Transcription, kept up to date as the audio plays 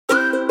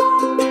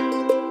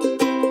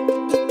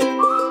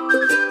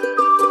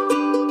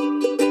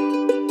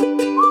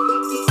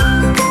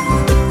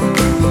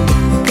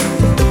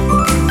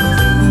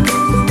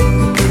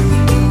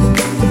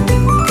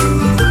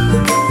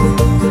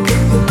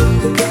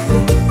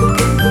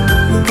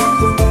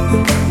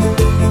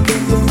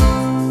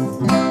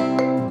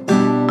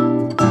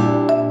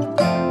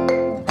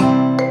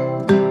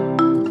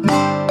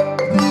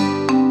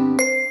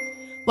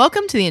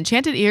Welcome to the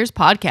Enchanted Ears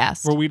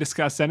podcast, where we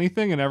discuss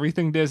anything and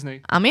everything Disney.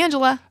 I'm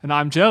Angela. And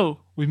I'm Joe.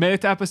 We made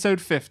it to episode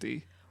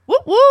 50. Woo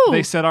woo!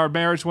 They said our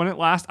marriage wouldn't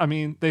last.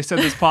 They said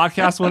this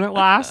podcast wouldn't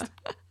last.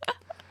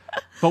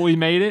 But we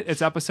made it.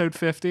 It's episode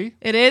 50.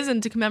 It is,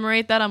 and to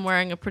commemorate that, I'm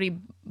wearing a pretty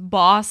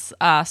boss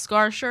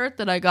scar shirt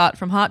that I got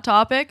from Hot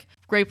Topic.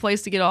 Great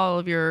place to get all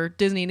of your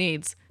Disney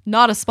needs.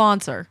 Not a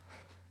sponsor.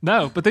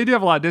 No, but they do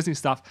have a lot of Disney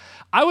stuff.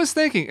 I was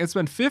thinking, it's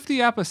been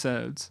 50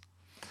 episodes,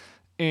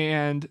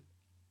 and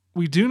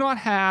we do not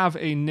have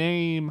a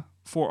name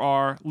for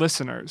our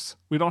listeners.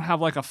 We don't have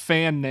like a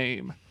fan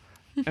name.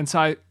 And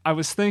so I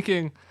was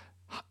thinking,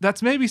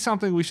 that's maybe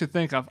something we should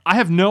think of. I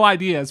have no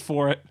ideas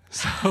for it.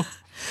 So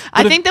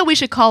I think that we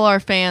should call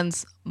our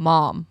fans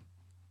Mom.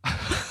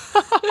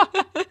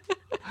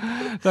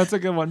 That's a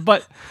good one.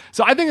 But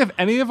so I think if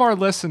any of our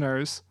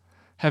listeners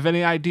have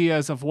any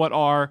ideas of what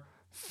our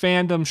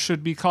fandom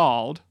should be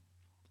called,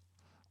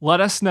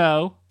 let us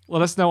know.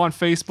 Let us know on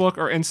Facebook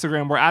or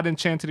Instagram. We're at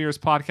Enchanted Ears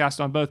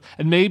Podcast on both.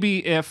 And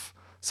maybe if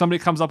somebody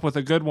comes up with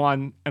a good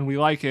one and we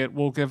like it,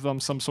 we'll give them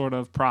some sort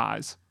of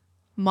prize.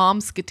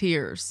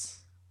 Momsketeers.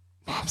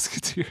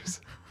 Momsketeers.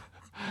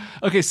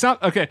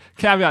 Okay,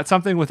 caveat,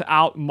 something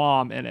without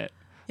mom in it.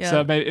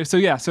 Yeah.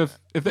 So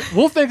if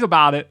we'll think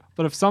about it,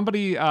 but if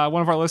somebody,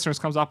 one of our listeners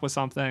comes up with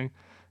something,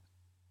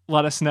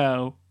 let us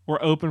know.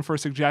 We're open for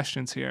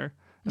suggestions here.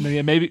 And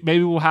then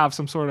maybe we'll have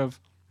some sort of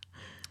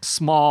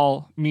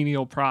small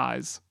menial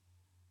prize.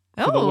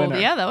 Oh,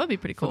 yeah, that would be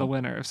pretty cool. For the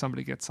winner if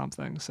somebody gets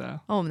something.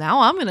 So. Oh,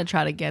 now I'm going to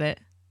try to get it.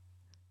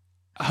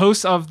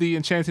 Hosts of the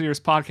Enchanted Ears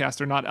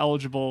podcast are not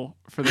eligible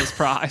for this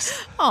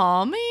prize.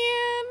 Aw,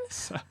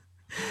 man.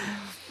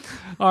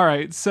 All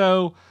right,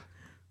 so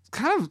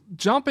kind of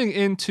jumping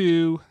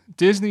into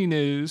Disney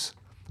news.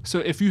 So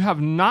if you have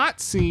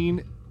not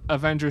seen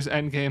Avengers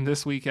Endgame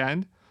this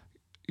weekend,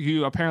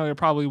 you apparently are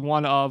probably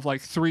one of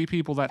like 3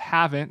 people that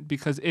haven't,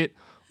 because it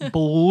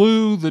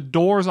blew the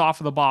doors off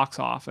of the box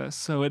office.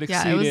 So it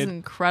exceeded. Yeah, it was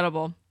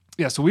incredible.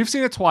 Yeah, so we've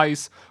seen it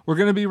twice. We're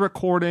going to be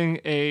recording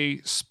a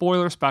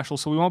spoiler special,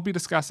 so we won't be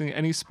discussing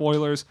any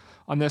spoilers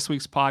on this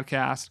week's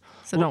podcast.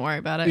 So don't worry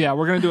about it. Yeah,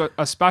 we're going to do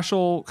a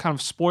special kind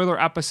of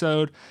spoiler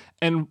episode,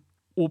 and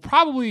we'll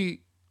probably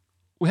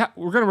we're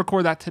going to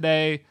record that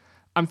today.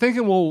 I'm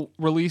thinking we'll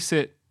release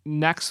it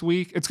next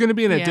week. It's going to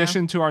be an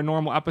addition to our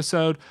normal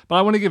episode, but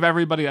I want to give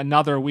everybody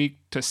another week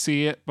to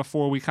see it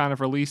before we kind of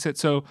release it.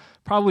 So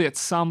probably at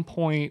some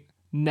point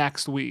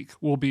next week,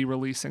 we'll be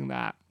releasing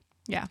that.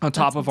 Yeah, on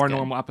top of our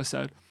normal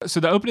episode. So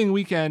the opening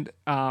weekend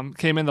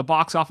came in, the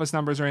box office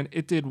numbers are in.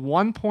 It did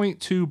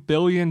 $1.2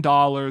 billion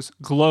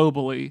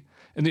globally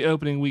in the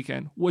opening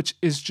weekend, which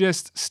is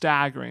just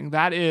staggering.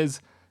 That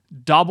is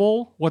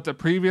double what the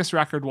previous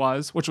record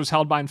was, which was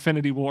held by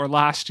Infinity War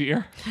last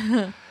year.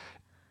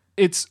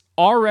 It's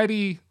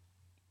already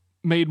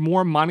made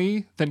more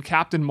money than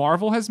Captain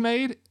Marvel has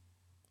made.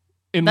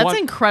 That's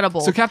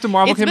incredible. So Captain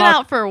Marvel came out. It's been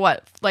out for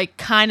what? Like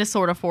kind of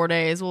sort of 4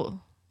 days.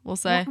 We'll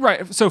say.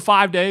 Right. So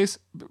 5 days.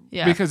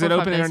 Yeah. Because it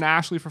opened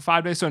internationally for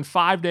 5 days. So in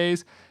 5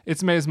 days,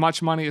 it's made as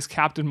much money as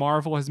Captain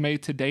Marvel has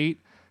made to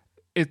date.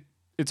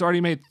 It's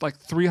already made like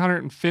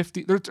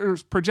 350. They're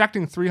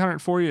projecting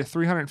 340 to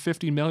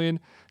 350 million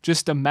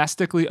just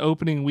domestically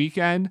opening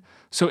weekend.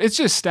 So it's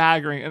just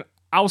staggering. And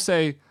I'll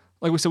say,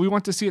 like we said, we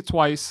went to see it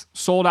twice,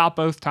 sold out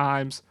both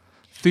times.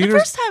 Theaters, the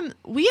first time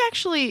we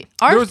actually,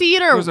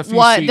 theater,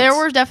 there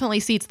were definitely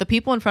seats. The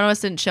people in front of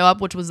us didn't show up,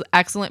 which was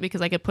excellent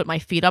because I could put my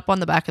feet up on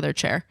the back of their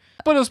chair.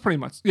 But it was pretty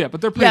much,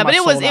 but they're pretty much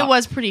sold out. It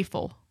was pretty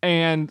full.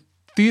 And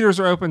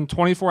theaters are open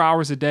 24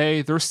 hours a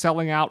day. They're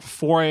selling out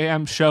 4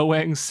 a.m.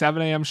 showings,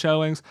 7 a.m.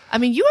 showings. I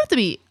mean, you have to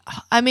be,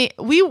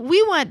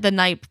 we went the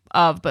night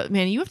of, but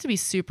man, you have to be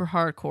super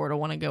hardcore to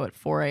want to go at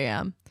 4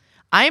 a.m.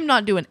 I am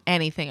not doing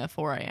anything at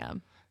 4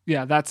 a.m.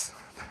 Yeah, that's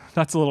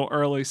a little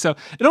early. So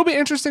it'll be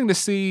interesting to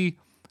see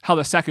how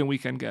the second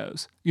weekend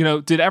goes. You know,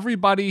 did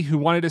everybody who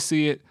wanted to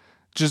see it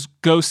just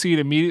go see it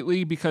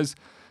immediately? Because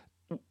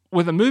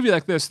with a movie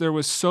like this, there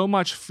was so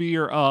much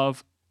fear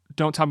of,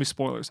 don't tell me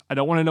spoilers. I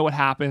don't want to know what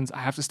happens. I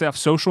have to stay off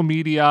social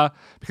media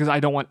because I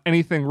don't want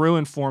anything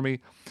ruined for me.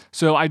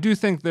 So I do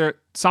think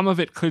some of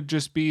it could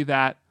just be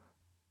that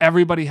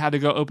everybody had to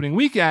go opening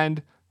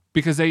weekend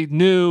because they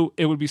knew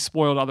it would be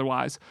spoiled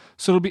otherwise.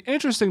 So it'll be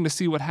interesting to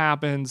see what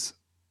happens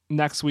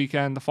next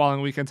weekend, the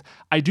following weekends.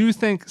 I do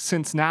think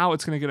since now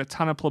it's going to get a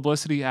ton of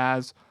publicity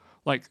as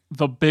like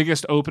the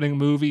biggest opening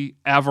movie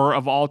ever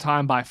of all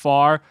time by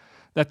far,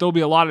 that there'll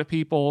be a lot of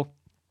people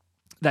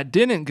that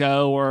didn't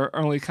go or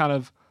are only kind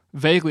of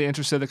vaguely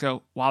interested that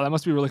go, wow, that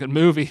must be a really good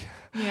movie.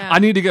 Yeah. I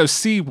need to go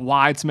see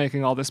why it's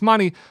making all this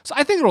money. So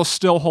I think it'll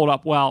still hold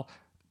up well.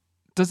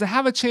 Does it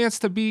have a chance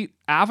to beat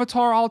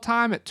Avatar all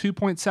time at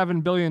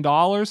 $2.7 billion?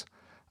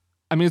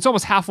 I mean, it's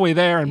almost halfway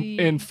there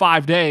in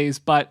 5 days,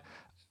 but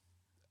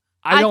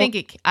I think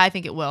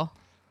it will.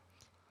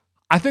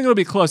 I think it'll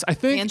be close. I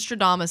think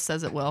Anstradamus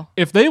says it will.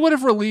 If they would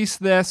have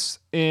released this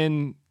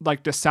in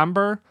like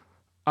December,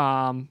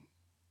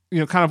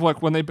 kind of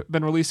like when they've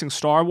been releasing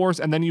Star Wars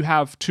and then you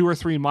have 2 or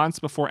 3 months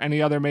before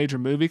any other major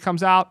movie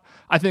comes out,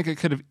 I think it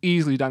could have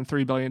easily done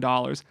 $3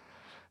 billion.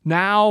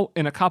 Now,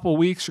 in a couple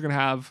weeks, you're going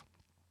to have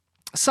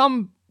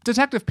some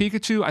Detective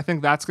Pikachu. I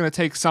think that's going to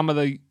take some of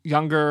the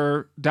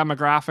younger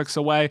demographics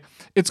away.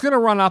 It's going to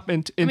run up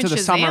into the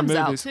summer movies.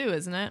 Shazam's out too,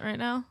 isn't it, right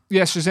now?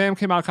 Yeah, Shazam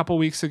came out a couple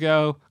weeks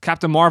ago.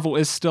 Captain Marvel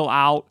is still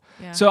out.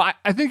 Yeah. So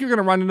I think you're going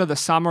to run into the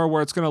summer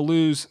where it's going to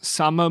lose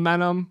some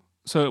momentum.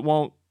 So it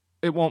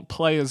won't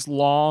play as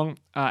long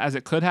as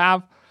it could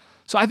have.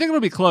 So I think it'll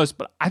be close,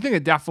 but I think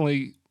it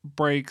definitely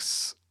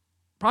breaks,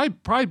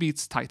 probably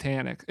beats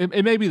Titanic.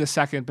 It may be the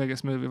second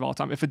biggest movie of all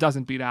time if it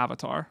doesn't beat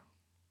Avatar.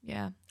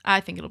 Yeah,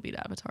 I think it'll beat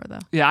Avatar though.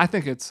 Yeah, I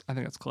think it's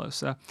close.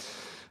 So,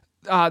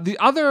 the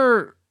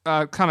other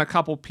kind of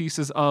couple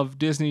pieces of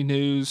Disney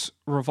news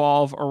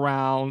revolve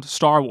around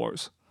Star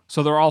Wars.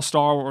 So they're all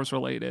Star Wars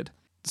related.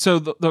 So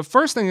the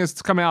first thing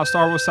is coming out of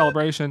Star Wars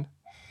Celebration.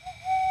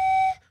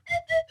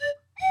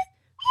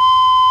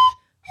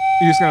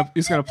 You're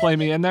just gonna play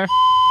me in there.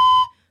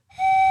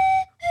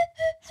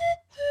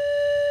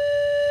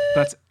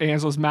 That's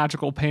Angela's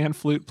magical pan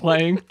flute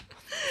playing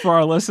for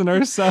our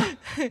listeners. So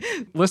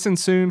listen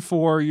soon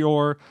for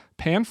your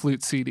pan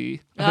flute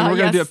CD. And then we're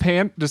gonna do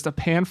a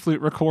pan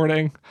flute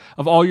recording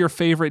of all your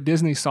favorite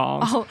Disney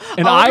songs.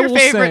 And all your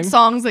favorite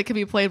songs that can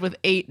be played with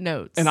 8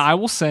 notes. And I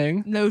will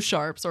sing. No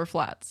sharps or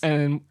flats.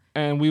 And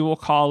we will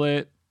call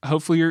it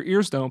Hopefully Your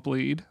Ears Don't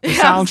Bleed. The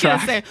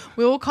soundtrack.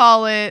 We will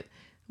call it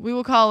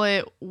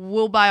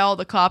We'll buy all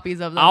the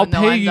copies of them. I'll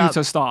pay you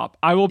to stop.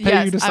 I will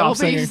pay you to stop I will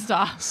singing. pay you to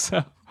stop.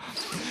 So,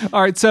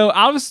 all right. So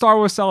out of Star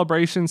Wars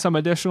Celebration, some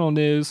additional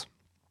news.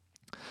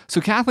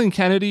 So Kathleen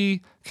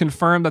Kennedy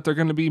confirmed that they're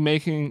going to be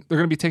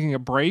taking a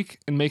break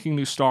and making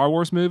new Star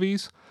Wars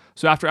movies.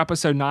 So after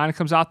Episode 9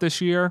 comes out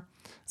this year,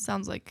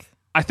 sounds like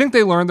I think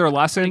they learned their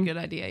lesson. Good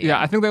idea. Yeah,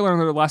 I think they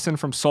learned their lesson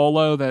from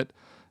Solo that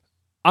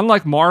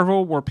unlike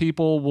Marvel, where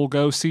people will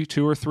go see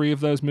 2 or 3 of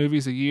those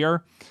movies a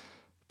year,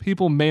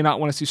 people may not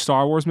want to see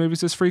Star Wars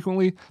movies as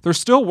frequently. They're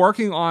still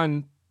working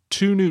on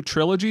 2 new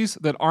trilogies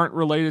that aren't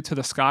related to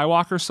the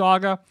Skywalker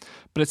saga,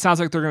 but it sounds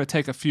like they're going to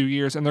take a few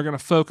years and they're going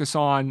to focus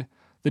on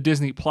the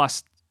Disney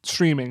Plus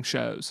streaming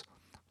shows.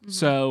 Mm-hmm.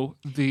 So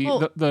the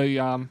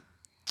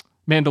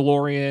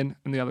Mandalorian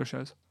and the other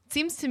shows. It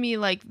seems to me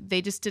like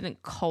they just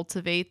didn't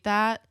cultivate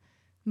that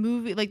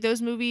movie, like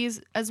those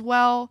movies, as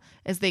well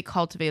as they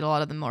cultivate a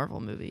lot of the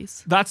Marvel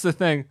movies. That's the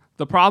thing.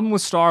 The problem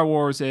with Star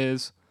Wars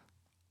is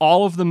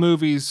all of the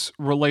movies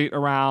relate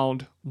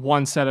around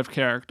one set of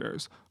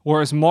characters,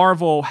 whereas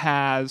Marvel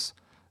has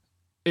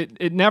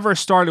it never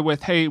started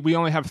with, hey, we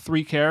only have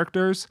 3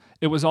 characters.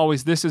 It was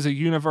always, this is a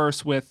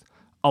universe with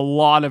a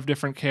lot of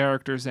different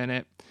characters in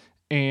it.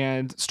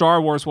 And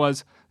Star Wars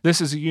was, this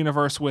is a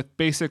universe with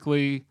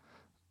basically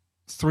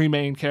 3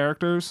 main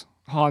characters,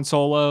 Han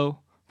Solo,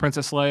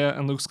 Princess Leia,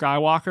 and Luke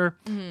Skywalker.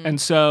 Mm-hmm. And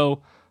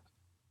so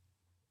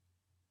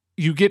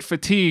you get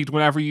fatigued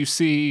whenever you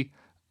see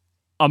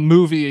a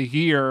movie a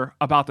year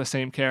about the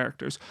same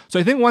characters. So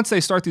I think once they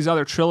start these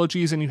other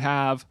trilogies and you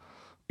have,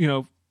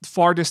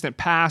 Far Distant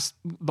Past,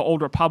 The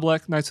Old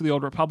Republic, Knights of the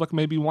Old Republic,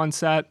 maybe one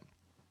set.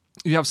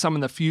 You have some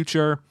in the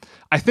future.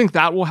 I think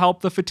that will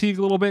help the fatigue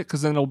a little bit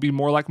because then it'll be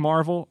more like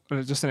Marvel,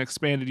 just an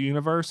expanded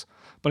universe.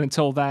 But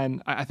until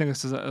then, I think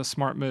this is a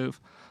smart move.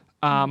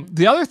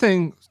 The other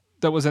thing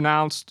that was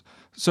announced,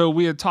 so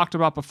we had talked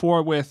about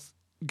before with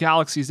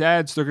Galaxy's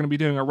Edge, they're going to be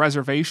doing a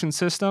reservation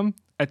system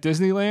at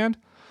Disneyland.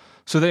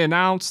 So they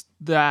announced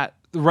that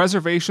the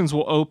reservations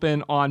will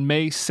open on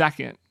May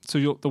 2nd. So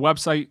the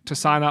website to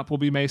sign up will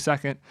be May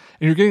 2nd. And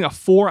you're getting a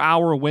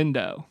 4-hour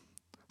window.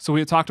 So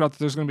we had talked about that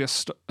there's going to be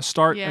a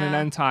start and an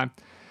end time.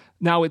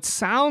 Now, it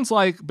sounds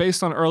like,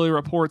 based on early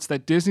reports,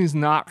 that Disney's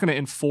not going to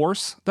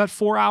enforce that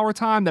 4-hour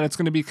time, that it's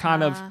going to be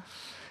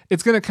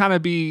it's going to kind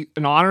of be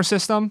an honor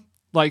system.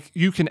 Like,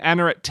 you can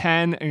enter at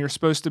 10 and you're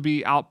supposed to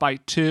be out by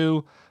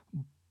 2,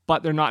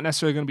 but they're not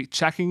necessarily going to be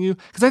checking you.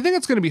 Because I think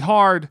it's going to be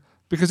hard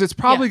because it's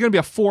probably going to be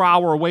a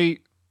 4-hour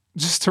wait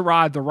just to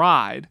ride the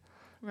ride.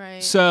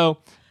 Right. So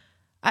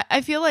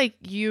I feel like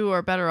you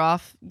are better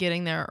off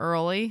getting there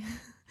early.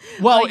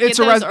 Well, like it's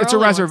a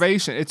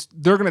reservation.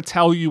 They're going to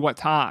tell you what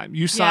time.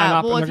 You sign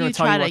up and they're going to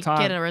tell you what time. If you try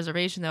to get a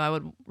reservation, though, I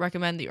would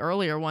recommend the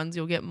earlier ones.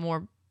 You'll get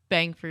more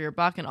bang for your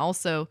buck, and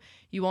also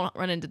you won't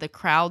run into the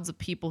crowds of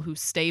people who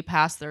stay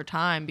past their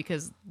time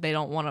because they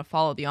don't want to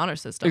follow the honor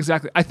system.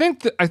 Exactly. I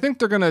think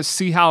they're going to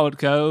see how it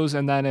goes,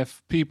 and then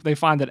if they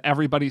find that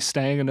everybody's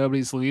staying and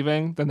nobody's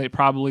leaving, then they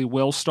probably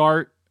will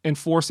start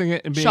enforcing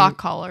it and being shock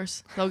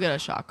collars. They'll get a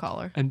shock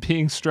collar and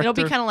being stricter.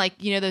 It'll be kind of like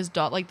those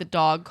the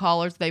dog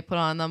collars they put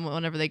on them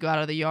whenever they go out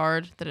of the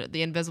yard,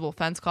 the invisible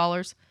fence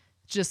collars,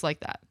 just like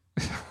that.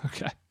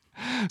 Okay,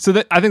 so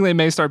I think they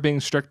may start being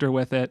stricter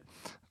with it,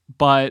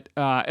 but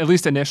at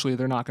least initially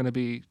they're not going to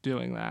be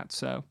doing that.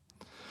 So,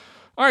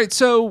 all right.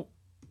 So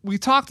we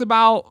talked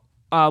about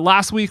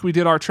last week we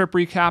did our trip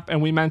recap,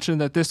 and we mentioned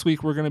that this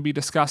week we're going to be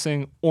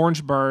discussing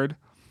Orange Bird.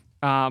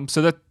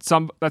 So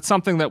that's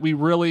something that we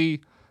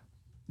really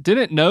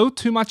didn't know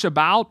too much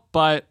about,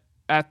 but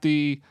at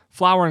the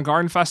Flower and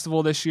Garden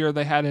Festival this year,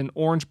 they had an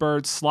Orange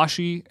Bird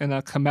slushy in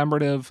a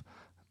commemorative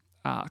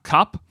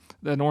cup,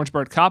 an Orange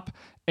Bird cup,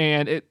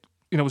 and it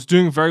was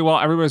doing very well.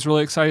 Everybody was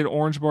really excited.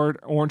 Orange Bird,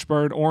 Orange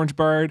Bird, Orange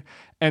Bird.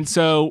 And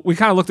so we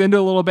kind of looked into it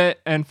a little bit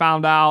and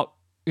found out,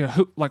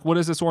 what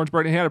is this Orange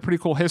Bird? And he had a pretty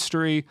cool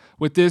history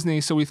with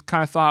Disney. So we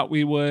kind of thought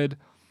we would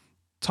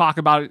talk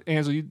about it.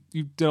 Angela,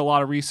 you did a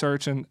lot of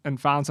research and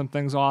found some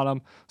things on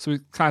him. So we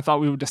kind of thought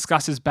we would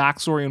discuss his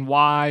backstory and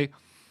why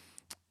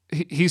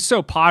he's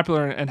so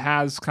popular and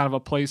has kind of a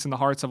place in the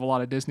hearts of a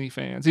lot of Disney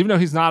fans, even though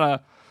he's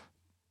not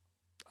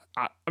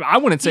I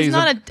wouldn't say he's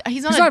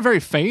not very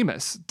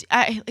famous.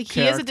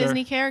 He is a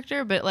Disney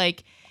character, but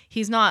like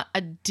he's not a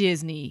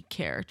Disney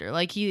character.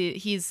 Like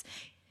he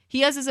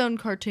has his own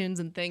cartoons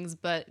and things,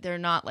 but they're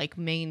not like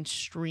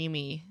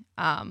mainstreamy,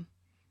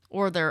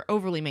 or they're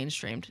overly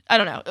mainstreamed. I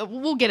don't know.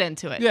 We'll get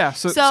into it. Yeah.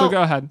 So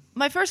go ahead.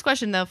 My first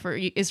question though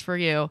is for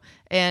you,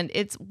 and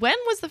it's when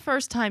was the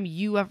first time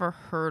you ever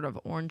heard of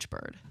Orange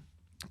Bird?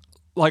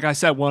 Like I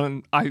said,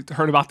 when I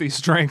heard about these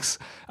drinks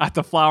at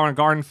the Flower and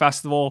Garden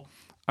Festival,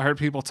 I heard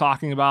people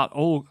talking about,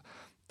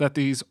 that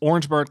these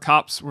Orange Bird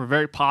cups were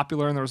very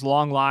popular and there was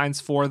long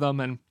lines for them.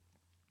 And,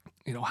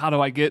 how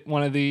do I get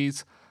one of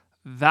these?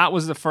 That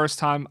was the first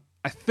time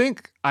I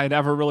think I'd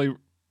ever really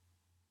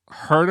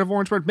heard of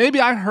Orange Bird. Maybe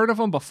I heard of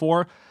him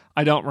before.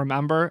 I don't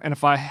remember. And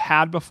if I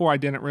had before, I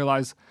didn't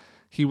realize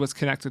he was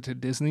connected to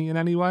Disney in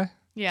any way.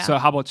 Yeah. So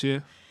how about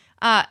you?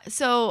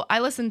 So I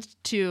listened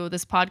to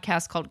this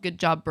podcast called Good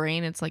Job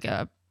Brain. It's like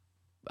a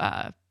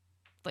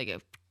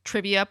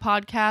trivia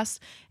podcast,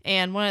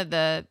 and one of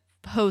the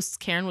hosts,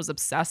 Karen, was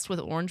obsessed with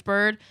Orange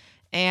Bird,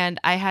 and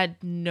I had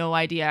no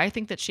idea. I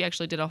think that she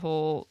actually did a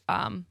whole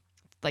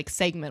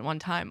segment one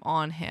time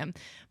on him,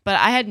 but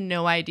I had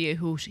no idea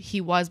who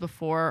he was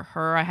before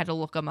her. I had to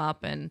look him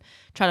up and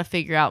try to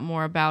figure out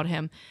more about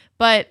him.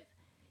 But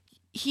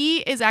he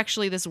is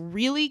actually this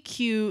really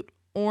cute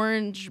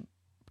orange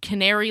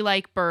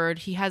canary-like bird.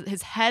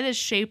 His head is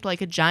shaped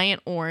like a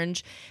giant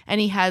orange,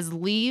 and he has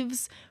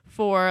leaves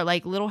for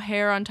like little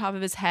hair on top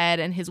of his head,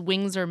 and his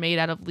wings are made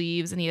out of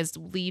leaves, and he has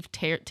leaf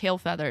tail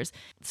feathers.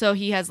 So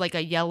he has like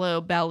a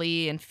yellow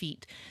belly and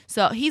feet.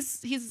 So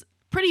he's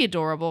pretty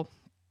adorable.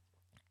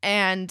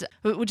 And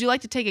would you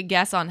like to take a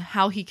guess on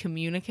how he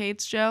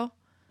communicates, Joe?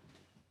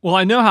 Well,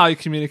 I know how he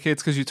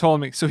communicates because you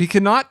told me. So he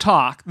cannot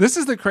talk. This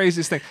is the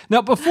craziest thing.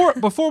 Now,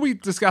 before we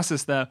discuss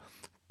this, though,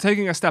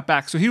 taking a step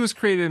back. So he was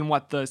created in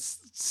what, the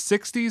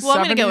 60s, well,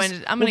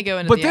 70s? I'm going to go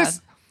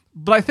into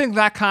But I think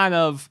that kind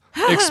of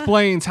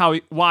explains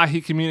why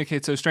he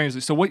communicates so strangely.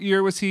 So what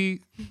year was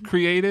he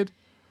created?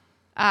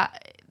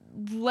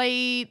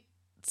 Late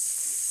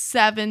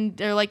 60s,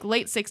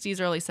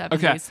 early 70s.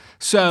 Okay,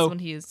 so that's when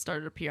he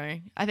started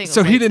appearing. I think.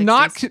 So he did 60s.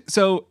 not.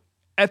 So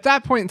at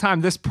that point in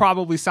time, this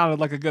probably sounded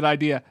like a good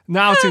idea.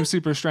 Now it seems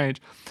super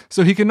strange.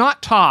 So he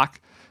cannot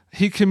talk.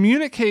 He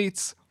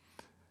communicates,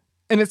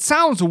 and it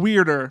sounds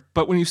weirder,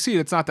 but when you see it,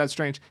 it's not that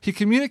strange. He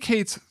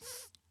communicates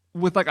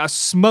with like a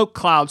smoke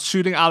cloud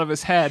shooting out of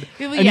his head,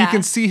 and you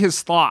can see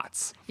his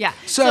thoughts. Yeah.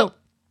 So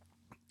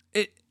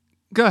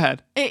go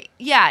ahead.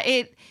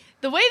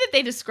 The way that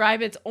they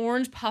describe it's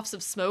orange puffs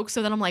of smoke.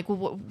 So then I'm like,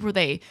 well, were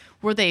they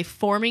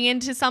forming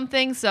into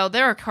something? So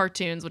there are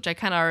cartoons, which I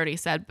kind of already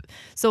said.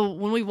 So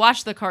when we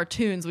watched the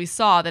cartoons, we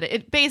saw that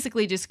it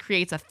basically just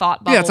creates a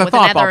thought bubble with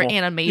another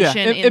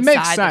animation inside it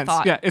makes sense. The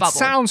thought it bubble.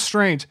 Sounds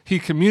strange. He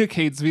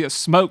communicates via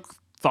smoke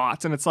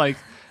thoughts, and it's like,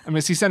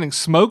 is he sending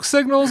smoke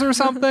signals or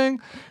something?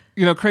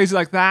 Crazy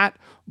like that.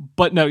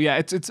 But no,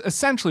 it's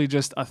essentially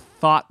just a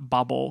thought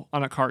bubble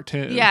on a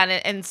cartoon. Yeah,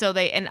 and so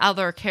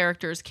other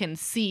characters can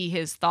see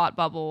his thought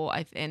bubble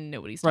and know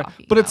what he's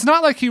talking But about. it's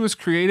not like he was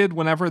created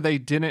whenever they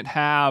didn't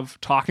have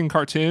talking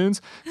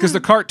cartoons, because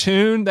the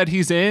cartoon that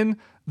he's in,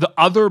 the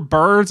other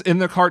birds in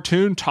the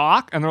cartoon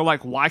talk, and they're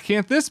like, why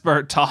can't this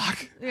bird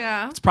talk?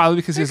 Yeah. It's probably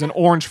because he has an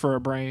orange for a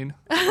brain.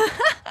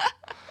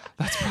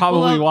 That's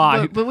probably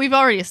why. But we've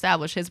already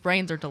established his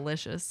brains are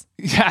delicious.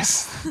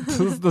 Yes,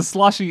 the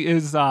slushy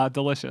is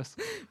delicious.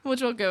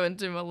 Which we'll go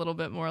into a little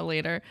bit more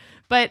later.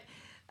 But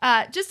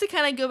just to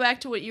kind of go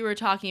back to what you were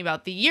talking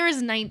about, the year is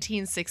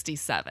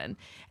 1967.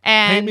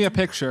 And Paint me a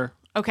picture.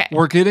 Okay.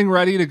 We're getting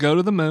ready to go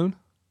to the moon.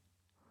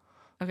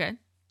 Okay.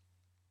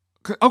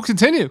 Oh,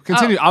 continue.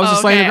 I was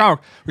just laying it down.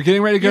 We're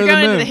getting ready to go to the moon.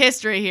 You're going into the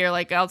history here,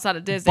 like outside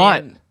of Disney,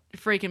 and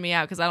freaking me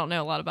out because I don't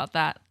know a lot about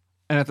that.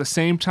 And at the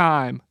same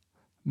time,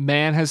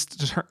 man has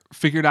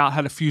figured out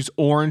how to fuse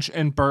orange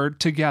and bird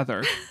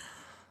together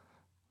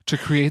to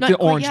create the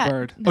orange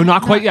bird.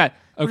 Not quite yet.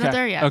 Okay. We're not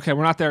there yet. Okay,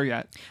 we're not there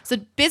yet. So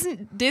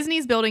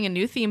Disney's building a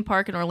new theme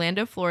park in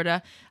Orlando,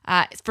 Florida,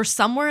 for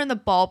somewhere in the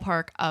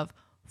ballpark of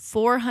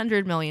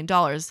 $400 million.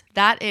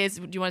 That is,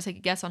 do you want to take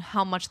a guess on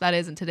how much that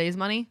is in today's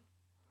money?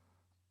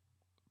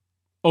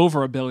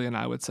 Over $1 billion,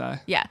 I would say.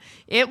 Yeah,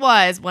 it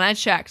was when I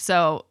checked.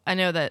 So I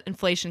know that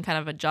inflation kind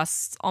of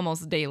adjusts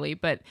almost daily,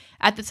 but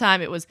at the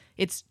time it's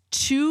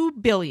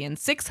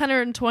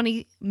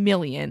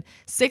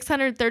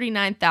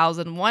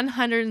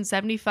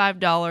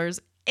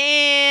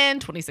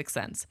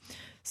 $2,620,639,175.26.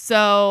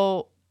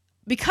 So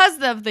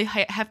because of the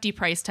hefty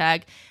price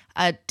tag,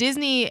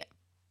 Disney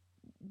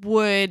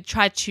would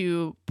try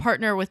to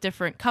partner with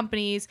different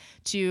companies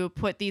to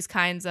put these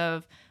kinds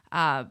of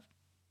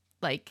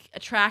like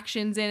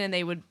attractions in, and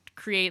they would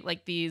create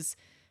like these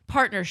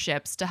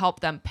partnerships to help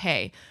them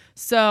pay.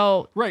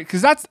 So right,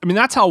 because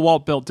that's how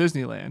Walt built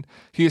Disneyland.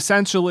 He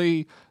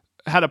essentially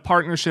had a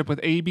partnership with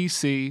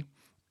ABC,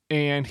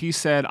 and he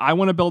said, I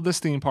want to build this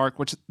theme park,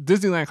 which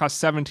Disneyland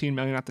cost $17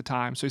 million at the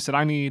time. So he said,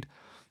 I need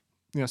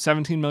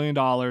 $17 million.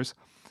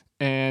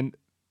 And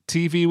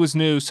TV was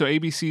new, so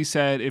ABC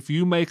said, if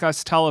you make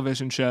us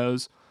television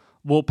shows,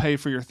 we'll pay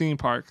for your theme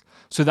park.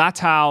 So that's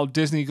how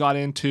Disney got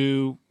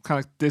into kind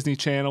of like Disney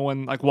Channel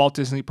and like Walt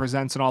Disney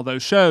Presents and all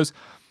those shows.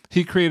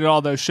 He created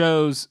all those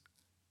shows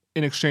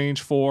in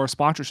exchange for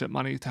sponsorship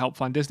money to help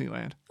fund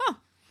Disneyland. Huh.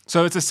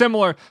 So it's a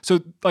similar,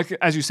 so like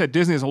as you said,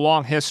 Disney has a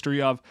long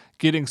history of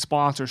getting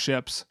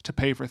sponsorships to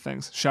pay for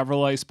things.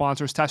 Chevrolet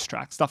sponsors Test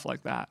Track, stuff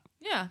like that.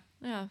 Yeah,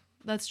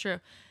 that's true.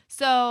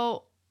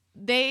 So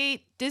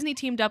Disney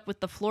teamed up with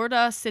the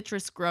Florida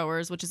Citrus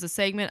Growers, which is a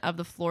segment of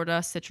the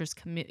Florida Citrus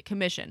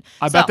Commission.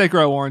 I bet they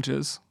grow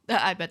oranges.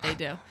 I bet they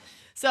do.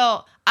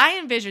 So I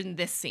envision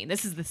this scene.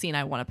 This is the scene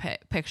I want to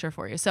picture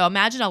for you. So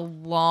imagine a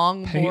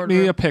long boardroom. boardroom.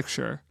 Paint me a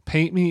picture.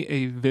 Paint me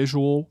a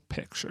visual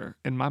picture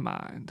in my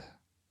mind.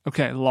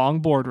 Okay,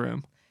 long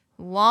boardroom.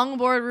 Long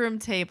boardroom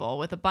table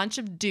with a bunch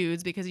of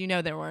dudes, because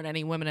there weren't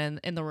any women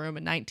in the room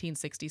in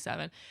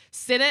 1967,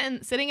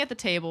 sitting at the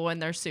table in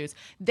their suits.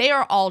 They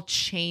are all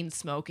chain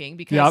smoking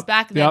because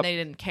back then they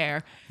didn't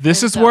care.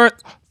 This is where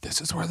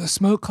the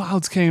smoke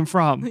clouds came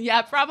from.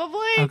 Yeah,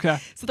 probably. Okay.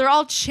 So they're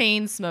all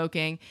chain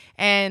smoking,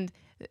 and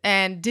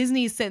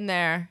Disney's sitting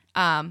there.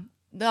 I'm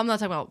not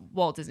talking about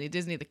Walt Disney.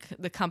 Disney,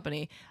 the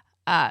company.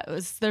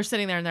 They're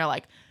sitting there and they're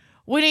like,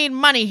 we need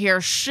money here,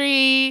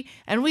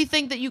 and we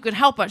think that you could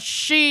help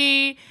us,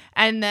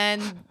 and then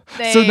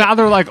So now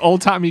they're like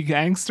old-timey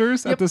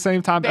gangsters at the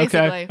same time?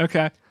 Basically.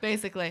 Okay.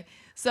 Basically.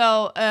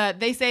 So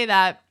they say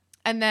that,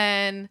 and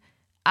then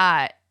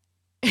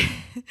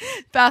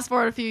fast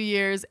forward a few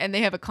years, and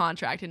they have a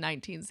contract in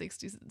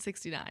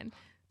 1969.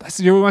 That's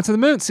the year we went to the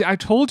moon. See, I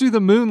told you the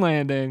moon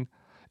landing.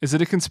 Is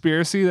it a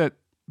conspiracy that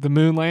the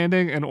moon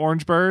landing and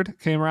Orange Bird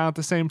came around at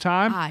the same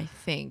time? I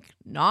think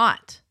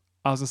not.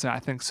 I was going to say, I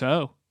think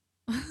so.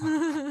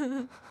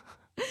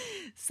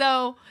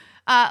 So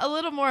a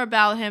little more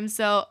about him.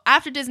 So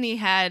after Disney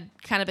had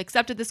kind of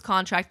accepted this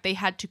contract, they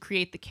had to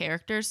create the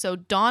characters. So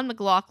Don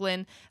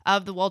McLaughlin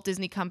of the Walt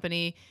Disney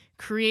Company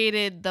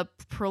created the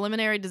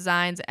preliminary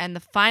designs, and the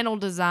final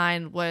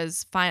design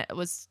was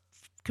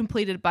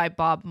completed by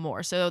Bob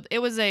Moore. So it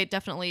was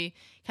definitely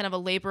kind of a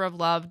labor of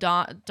love.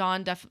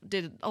 Don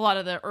did a lot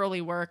of the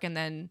early work, and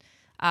then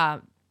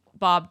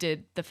Bob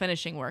did the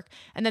finishing work.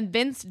 And then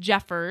Vince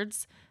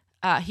Jeffords,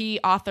 he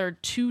authored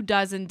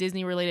 24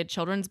 Disney-related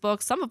children's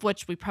books, some of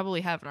which we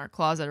probably have in our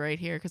closet right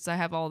here because I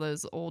have all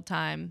those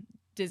old-time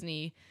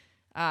Disney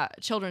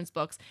children's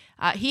books.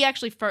 He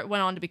actually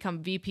went on to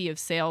become VP of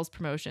Sales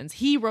Promotions.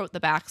 He wrote the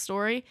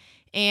backstory,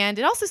 and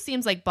it also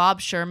seems like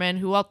Bob Sherman,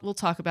 who we'll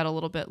talk about a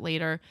little bit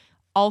later,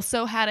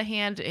 also had a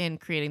hand in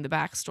creating the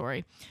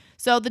backstory.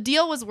 So the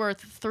deal was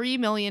worth $3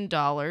 million.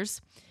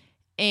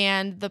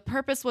 And the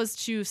purpose was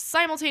to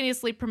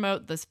simultaneously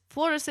promote the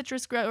Florida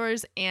Citrus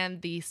Growers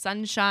and the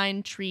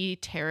Sunshine Tree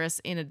Terrace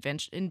in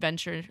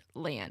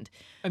Adventureland.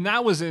 And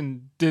that was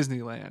in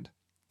Disneyland.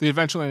 The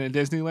Adventureland in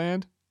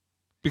Disneyland?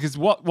 Because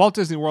Walt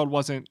Disney World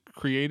wasn't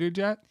created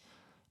yet?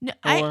 No,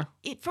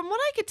 from what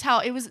I could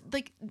tell, it was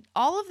like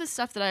all of the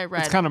stuff that I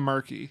read. It's kind of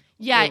murky.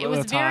 Yeah, it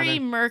was very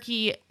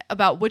murky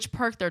about which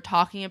park they're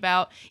talking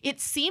about. It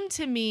seemed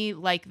to me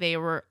like they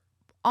were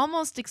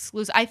almost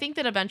exclusive. I think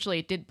that eventually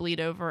it did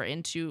bleed over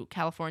into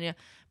California,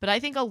 but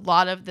I think a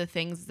lot of the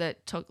things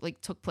that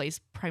took place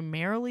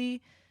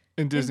primarily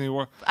in Disney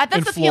World.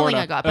 That's the feeling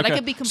I got, but I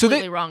could be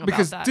completely wrong about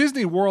that. Because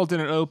Disney World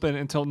didn't open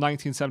until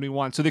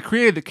 1971, so they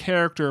created the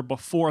character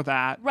before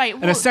that, right?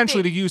 And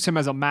essentially to use him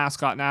as a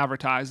mascot in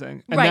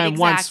advertising. And then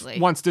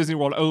once Disney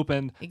World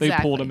opened, they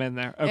pulled him in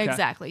there. Okay.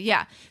 Exactly,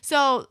 yeah.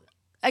 So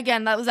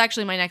again, that was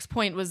actually my next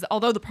point, was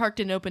although the park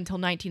didn't open until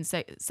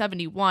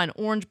 1971,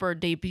 Orange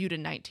Bird debuted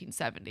in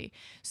 1970.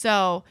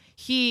 So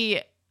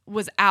he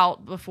was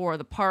out before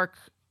the park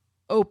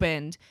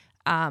opened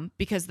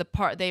because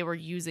they were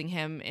using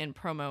him in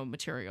promo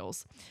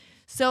materials.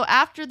 So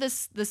after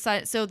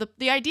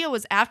the idea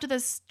was after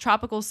this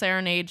Tropical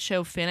Serenade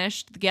show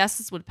finished, the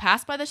guests would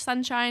pass by the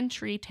Sunshine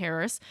Tree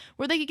Terrace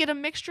where they could get a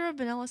mixture of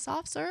vanilla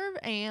soft serve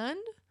and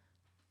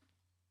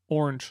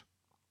orange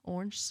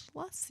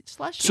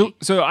slushy.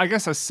 So I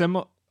guess I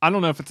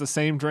don't know if it's the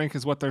same drink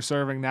as what they're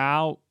serving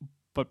now,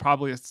 but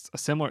probably it's a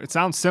similar. It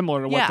sounds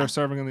similar to what they're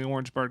serving in the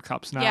Orange Bird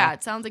cups now. Yeah,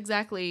 it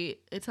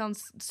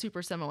sounds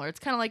super similar. It's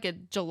kind of like a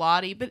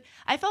gelati, but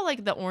I felt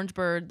like the Orange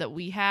Bird that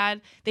we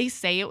had, they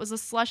say it was a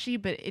slushy,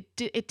 but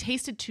it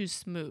tasted too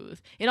smooth.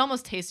 It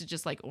almost tasted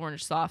just like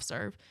orange soft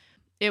serve.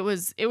 It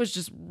was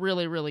just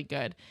really, really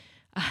good.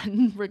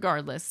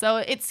 regardless. So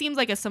it seems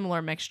like a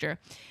similar mixture.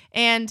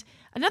 And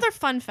another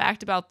fun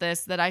fact about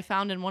this that I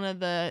found in one of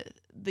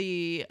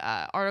the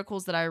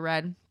articles that I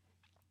read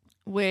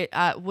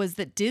was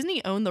that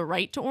Disney owned the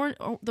rights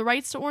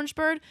to Orange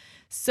Bird.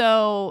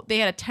 So they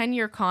had a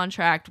 10-year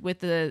contract with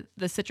the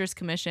Citrus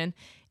Commission.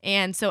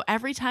 And so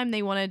every time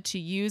they wanted to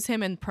use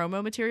him in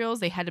promo materials,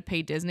 they had to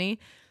pay Disney.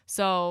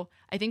 So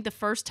I think the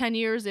first 10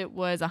 years it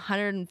was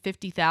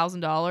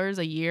 $150,000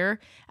 a year.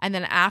 And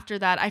then after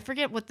that, I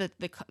forget what the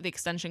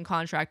extension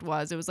contract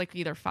was. It was like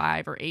either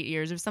 5 or 8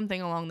 years or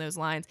something along those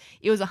lines.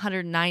 It was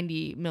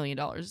 $190 million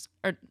or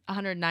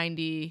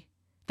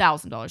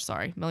 $190,000.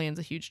 Sorry. Million's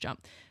a huge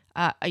jump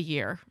a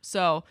year.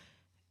 So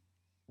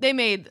they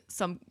made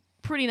some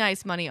pretty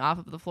nice money off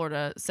of the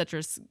Florida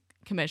Citrus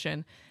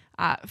Commission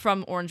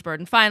from Orange Bird.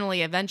 And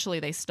finally, eventually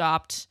they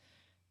stopped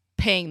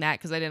paying that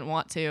because they didn't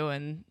want to.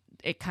 And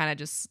it kind of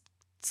just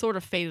sort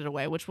of faded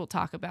away, which we'll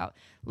talk about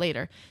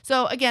later.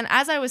 So again,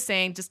 as I was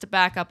saying, just to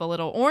back up a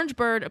little, Orange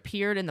Bird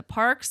appeared in the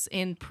parks,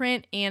 in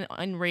print, and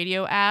in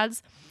radio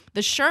ads.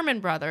 The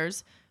Sherman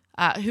Brothers,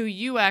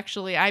 who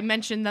I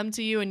mentioned them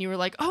to you and you were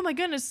like, oh my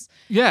goodness.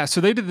 Yeah,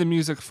 so they did the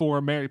music for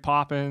Mary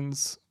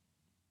Poppins,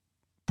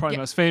 probably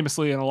most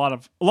famously, and a lot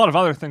of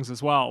other things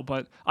as well,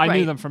 but I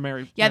knew them from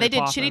Mary they did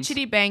Poppins. Chitty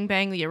Chitty Bang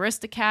Bang, the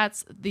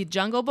Aristocats, the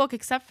Jungle Book,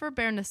 except for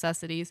Bare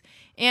Necessities,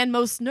 and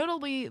most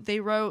notably,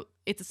 they wrote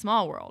It's a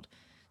Small World.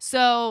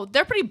 So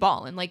they're pretty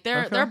ballin', like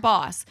they're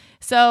boss.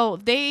 So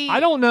I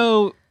don't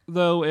know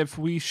though if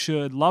we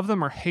should love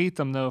them or hate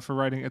them though for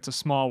writing It's a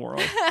Small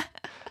World.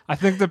 I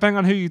think depending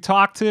on who you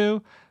talk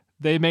to,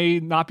 they may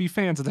not be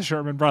fans of the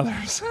Sherman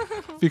Brothers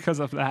because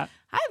of that.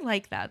 I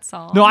like that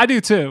song. No, I do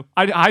too.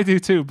 I do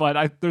too.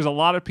 But there's a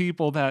lot of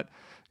people that,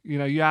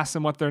 you ask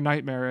them what their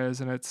nightmare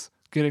is, and it's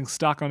getting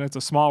stuck on "It's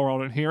a Small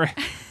World" and hearing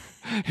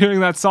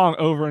that song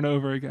over and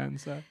over again.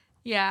 So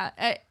yeah,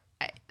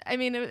 I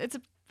mean, it's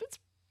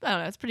I don't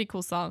know, it's a pretty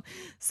cool song.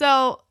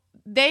 So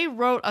they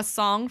wrote a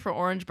song for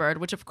Orange Bird,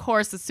 which of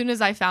course, as soon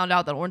as I found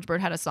out that Orange Bird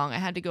had a song, I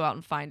had to go out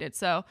and find it.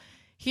 So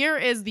here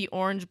is the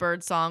Orange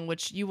Bird song,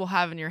 which you will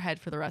have in your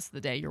head for the rest of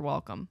the day. You're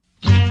welcome.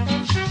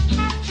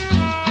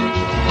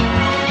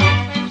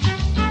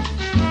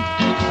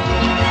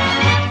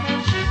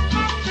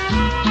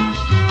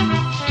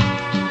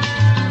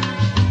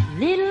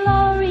 Little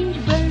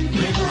orange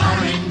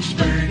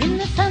bird, in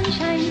the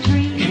sunshine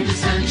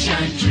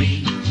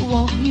tree,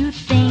 won't you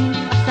think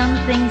of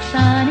something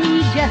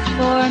sunny just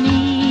for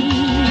me?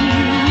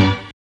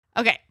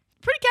 Okay,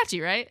 pretty catchy,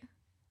 right?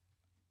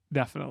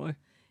 Definitely.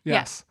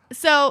 Yes. Yeah.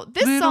 So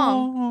this little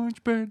song,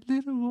 orange bird,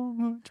 little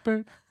orange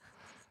bird.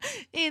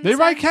 In They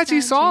write catchy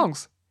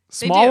songs.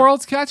 Small do.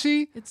 World's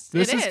catchy. This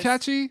is is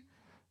catchy.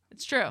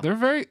 It's true. They're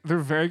very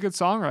good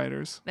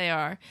songwriters. They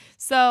are.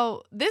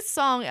 So this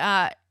song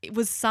it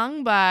was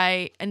sung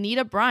by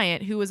Anita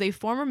Bryant, who was a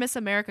former Miss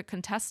America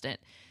contestant.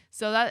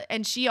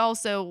 And she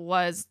also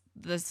was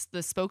the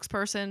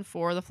spokesperson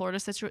for the Florida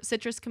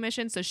Citrus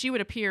Commission. So she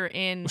would appear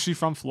in. Was she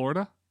from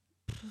Florida?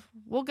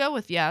 We'll go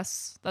with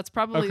yes. That's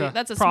probably Okay.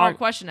 that's a smart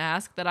question to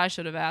ask that I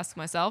should have asked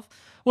myself.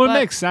 Well, But- it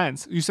makes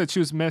sense. You said she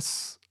was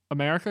Miss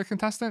America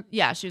contestant?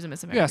 Yeah, she was a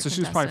Miss America. Yeah, so she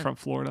was probably contestant.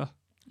 from Florida.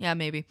 Yeah,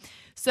 maybe.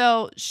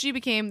 So she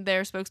became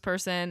their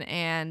spokesperson,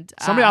 and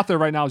Somebody out there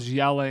right now is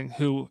yelling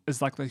who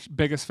is like the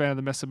biggest fan of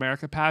the Miss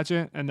America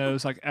pageant and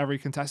knows like every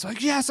contestant.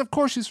 Like, yes, of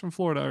course she's from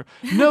Florida. Or,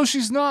 no,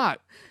 she's not.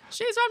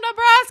 she's from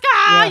Nebraska,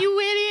 Yeah. you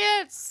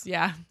idiots.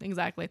 Yeah,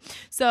 exactly.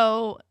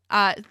 So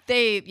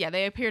they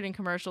appeared in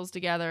commercials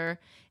together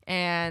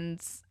and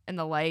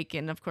the like,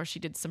 and of course she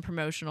did some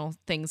promotional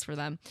things for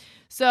them.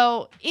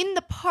 So in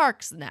the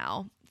parks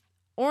now,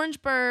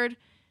 Orange Bird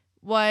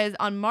was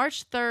on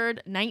March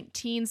 3rd,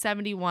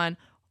 1971.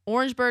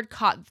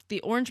 The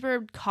Orange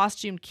Bird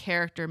costume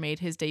character made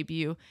his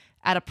debut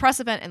at a press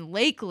event in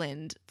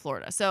Lakeland,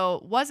 Florida. So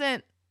it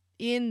wasn't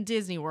in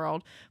Disney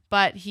World,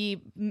 but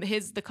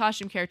the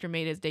costume character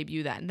made his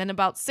debut then. Then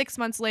about 6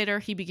 months later,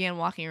 he began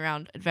walking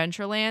around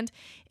Adventureland,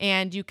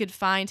 and you could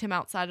find him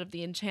outside of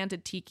the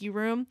Enchanted Tiki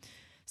Room.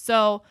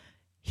 So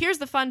here's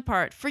the fun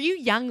part for you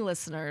young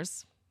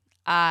listeners.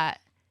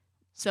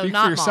 Speak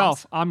not for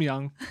yourself. moms. I'm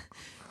young.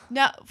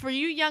 Now, for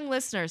you young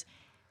listeners,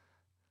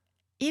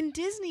 in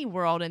Disney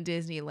World and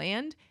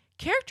Disneyland,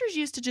 characters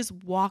used to just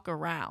walk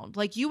around.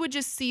 Like you would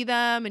just see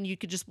them and you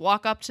could just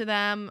walk up to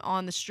them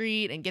on the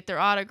street and get their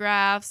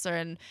autographs,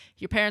 and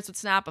your parents would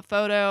snap a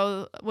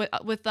photo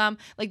with them.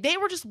 Like they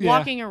were just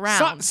walking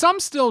around. Some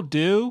still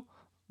do,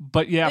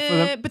 but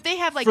yeah, but they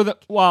have like for the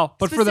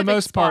specific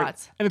most part,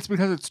 spots. and it's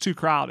because it's too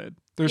crowded.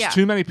 There's Yeah.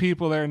 too many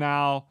people there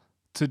now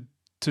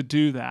to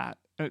do that.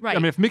 Right. I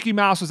mean, if Mickey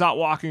Mouse was out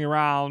walking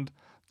around,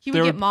 he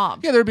there would get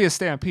mobbed. Yeah, there'd be a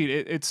stampede.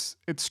 It's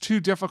too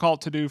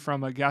difficult to do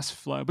from a guest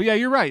flow. But yeah,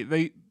 you're right.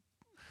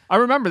 I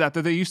remember that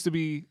they used to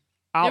be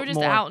out. They were just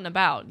more. out and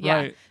about. Yeah.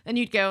 Right. And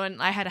you'd go,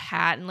 and I had a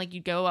hat, and like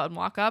you'd go out and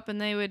walk up, and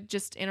they would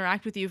just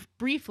interact with you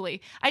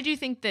briefly. I do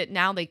think that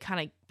now they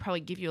kind of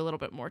probably give you a little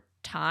bit more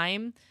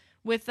time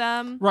with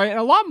them. Right, and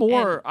a lot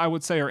more I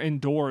would say are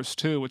indoors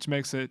too, which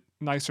makes it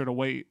nicer to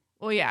wait.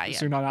 Well, yeah, So yeah.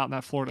 you're not out in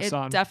that Florida It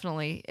sun.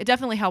 definitely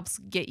helps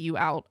get you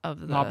out of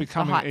the Not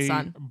becoming hot a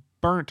sun.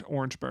 burnt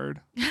orange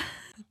bird.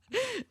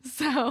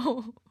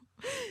 So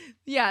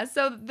yeah,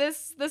 so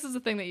this is a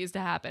thing that used to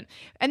happen.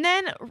 And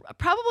then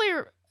probably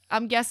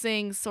I'm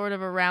guessing sort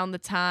of around the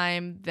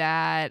time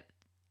that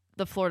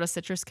the Florida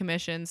Citrus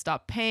Commission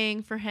stopped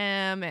paying for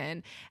him,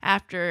 and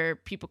after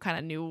people kind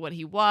of knew what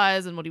he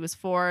was and what he was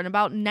for, in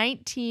about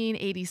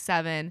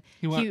 1987,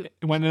 He went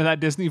into that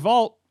Disney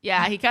vault.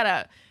 yeah, he kind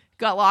of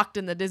got locked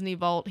in the Disney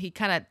vault. He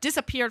kind of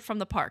disappeared from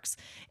the parks.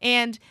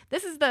 And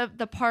this is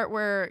the part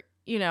where,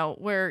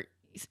 where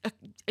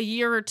a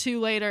year or two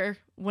later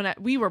when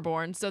we were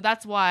born. So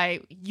that's why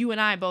you and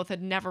I both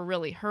had never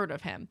really heard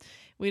of him.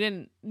 We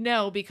didn't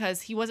know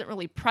because he wasn't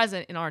really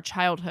present in our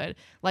childhood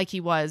like he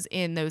was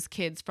in those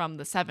kids from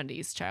the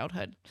 70s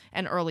childhood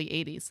and early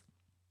 80s.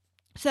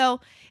 So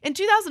in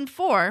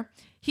 2004,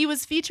 he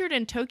was featured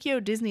in Tokyo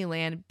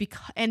Disneyland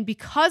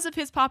because of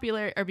his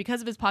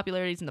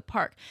popularities in the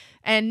park.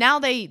 And now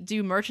they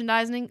do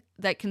merchandising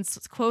that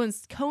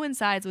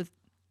coincides with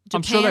Japan's.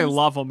 I'm sure they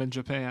love him in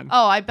Japan.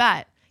 Oh, I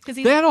bet. Because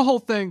They had a whole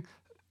thing.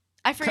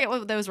 I forget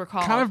what those were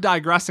called. Kind of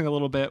digressing a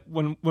little bit.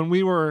 When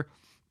we were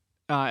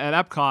at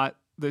Epcot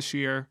this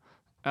year,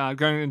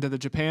 going into the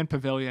Japan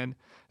Pavilion,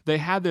 they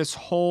had this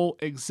whole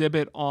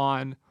exhibit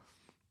on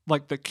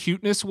like the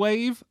cuteness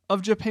wave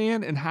of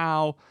Japan and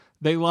how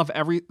they love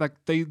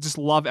they just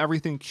love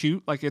everything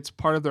cute. Like it's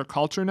part of their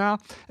culture now.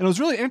 And it was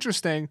really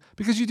interesting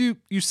because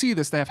you see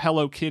this. They have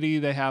Hello Kitty,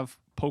 they have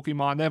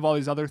Pokemon, they have all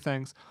these other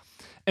things.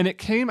 And it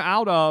came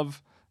out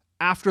of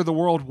after the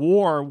World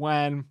War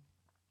when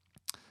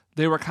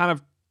they were kind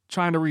of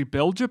trying to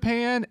rebuild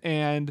Japan,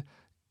 and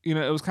it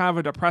was kind of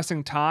a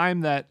depressing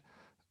time that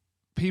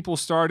people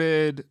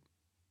started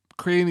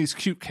creating these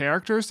cute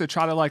characters to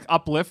try to like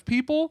uplift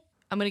people.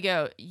 I'm going to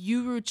go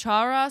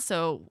Yuruchara.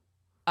 So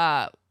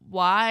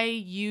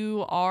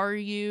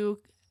YURU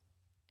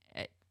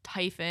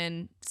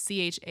hyphen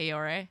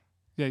CHARA.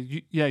 Yeah,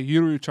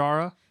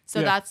 Yuruchara. So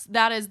Yeah.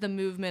 that is the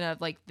movement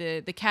of like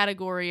the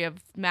category of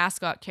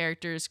mascot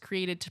characters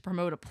created to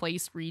promote a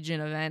place, region,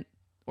 event,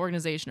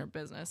 organization, or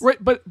business. Right,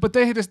 but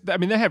they had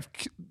they have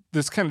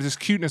this kind of just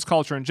cuteness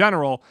culture in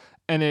general,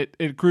 and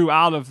it grew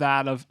out of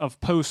that of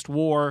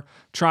post-war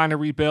trying to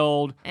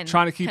rebuild, And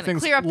trying to keep kinda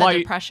things clear up light. the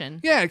depression.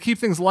 Yeah, keep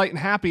things light and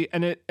happy,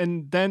 and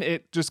then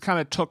it just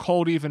kind of took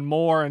hold even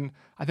more, and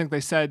I think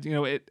they said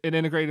it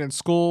integrated in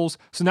schools.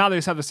 So now they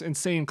just have this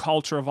insane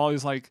culture of all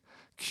these like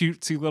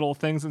cutesy little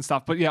things and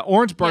stuff. But yeah,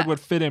 Orange Bird would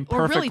fit in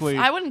Or perfectly. really,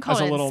 I wouldn't call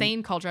as it a little,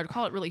 insane culture. I'd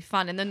call it really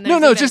fun. And then No,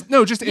 there's just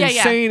yeah,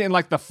 insane in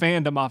like the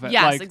fandom of it.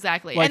 Yes, like,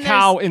 exactly. Like And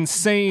how there's-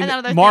 insane and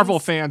other Marvel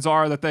things- fans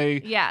are that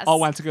they Yes.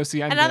 all went to go see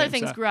Endgame. And other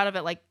things so. grew out of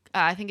it, like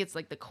I think it's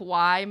like the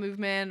kawaii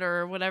movement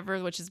or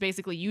whatever, which is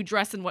basically you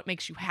dress in what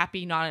makes you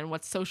happy, not in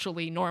what's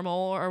socially normal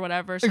or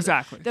whatever. So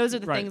Exactly. those are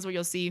the Right. things where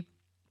you'll see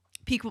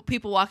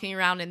people walking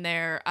around in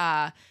their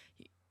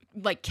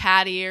like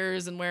cat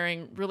ears and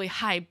wearing really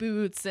high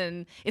boots,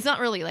 and it's not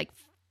really like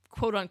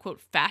quote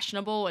unquote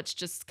fashionable. It's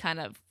just kind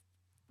of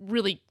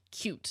really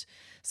cute.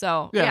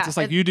 So Yeah, it's just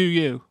like you do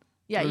you.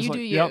 Yeah, There's you like-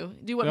 do you. yep,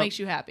 Do what yep. makes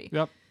you happy.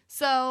 Yep.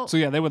 So So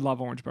yeah, they would love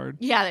Orange Bird.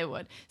 yeah, they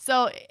would.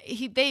 So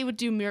they would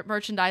do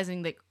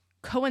merchandising that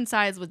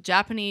coincides with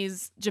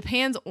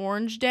Japan's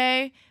Orange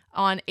Day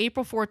on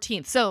April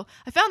 14th. So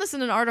I found this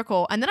in an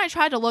article, and then I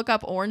tried to look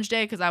up Orange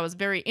Day because I was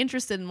very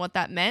interested in what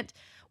that meant.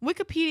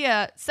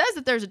 Wikipedia says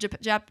that there's a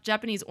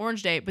Japanese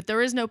Orange Day, but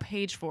there is no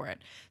page for it.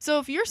 So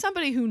if you're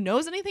somebody who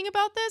knows anything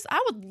about this,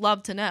 I would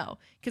love to know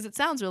because it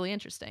sounds really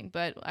interesting,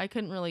 but I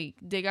couldn't really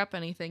dig up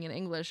anything in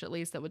English, at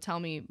least, that would tell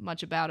me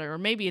much about it. Or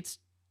maybe it's,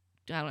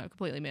 I don't know,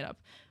 completely made up.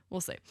 We'll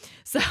see.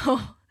 So,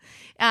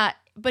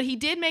 but he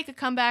did make a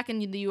comeback in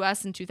the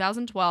U.S. in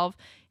 2012.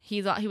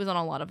 He's on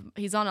a lot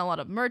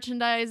of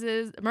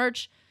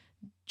merch,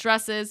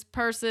 dresses,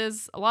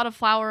 purses, a lot of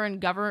flower and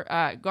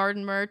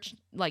garden merch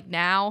like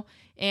now,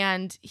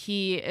 and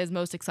he is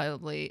most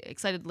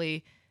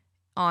excitedly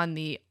on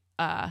the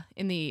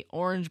in the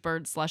Orange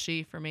Bird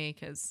slushie for me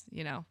because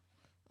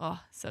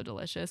so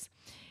delicious.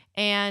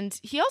 And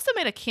he also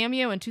made a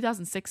cameo in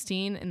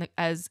 2016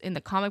 in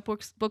the comic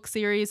book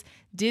series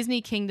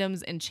Disney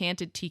Kingdom's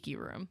Enchanted Tiki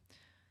Room.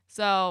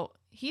 So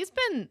he's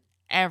been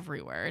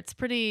everywhere. It's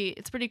pretty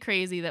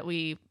crazy that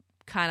we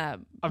kind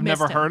of I've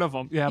never heard of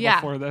them. Yeah,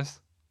 before this.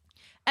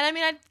 And I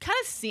mean, I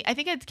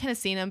think I'd kind of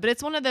seen him, but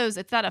it's one of those.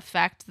 It's that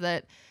effect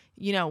that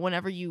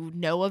whenever you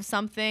know of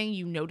something,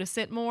 you notice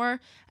it more.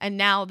 And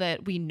now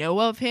that we know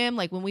of him,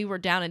 like when we were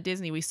down at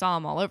Disney, we saw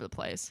him all over the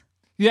place.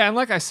 Yeah, and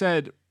like I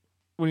said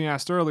when you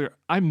asked earlier,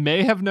 I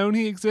may have known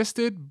he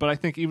existed, but I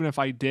think even if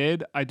I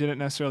did, I didn't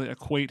necessarily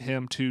equate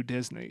him to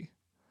Disney.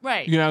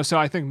 Right. So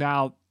I think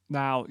now,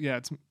 yeah,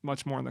 it's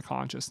much more in the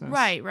consciousness.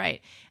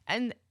 Right.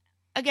 And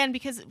again,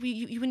 because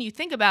when you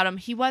think about him,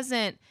 he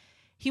wasn't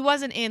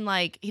in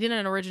like, he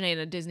didn't originate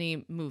a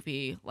Disney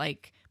movie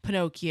like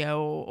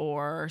Pinocchio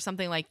or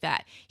something like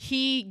that.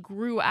 He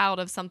grew out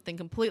of something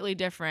completely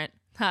different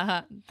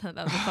That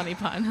was a funny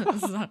pun.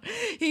 So,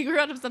 he grew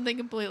out of something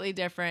completely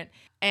different.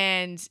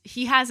 And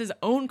he has his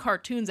own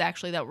cartoons,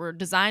 actually, that were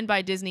designed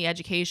by Disney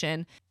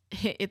Education.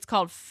 It's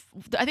called,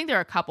 I think there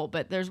are a couple,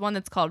 but there's one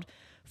that's called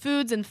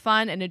Foods and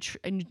Fun and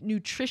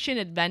Nutrition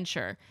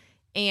Adventure.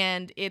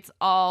 And it's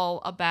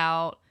all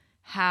about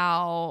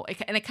how,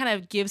 and it kind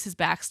of gives his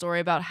backstory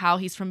about how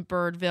he's from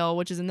Birdville,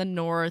 which is in the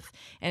north,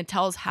 and it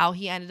tells how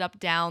he ended up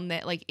down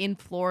there, like in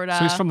Florida.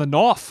 So he's from the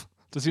north.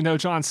 Does he know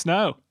Jon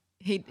Snow?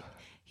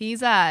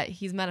 He's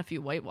met a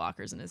few White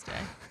Walkers in his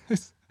day.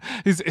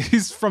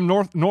 he's from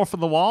north of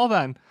the wall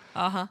then.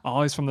 Uh-huh.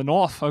 Oh, he's from the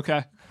north.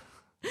 Okay.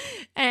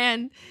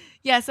 And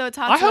yeah, so it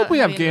talks I about hope we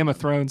how have he Game ended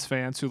of Thrones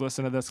fans who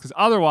listen to this, because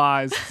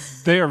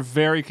otherwise they are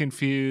very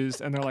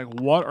confused and they're like,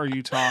 what are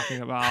you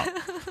talking about?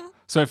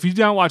 So if you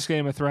don't watch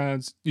Game of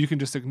Thrones, you can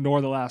just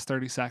ignore the last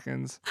 30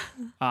 seconds.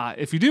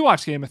 If you do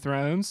watch Game of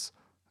Thrones,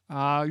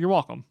 you're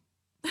welcome.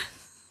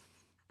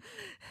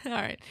 All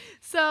right.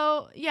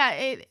 So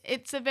yeah,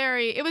 it's a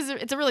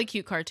really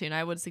cute cartoon.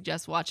 I would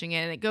suggest watching it.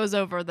 And it goes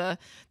over the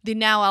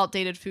now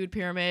outdated food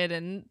pyramid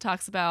and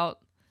talks about,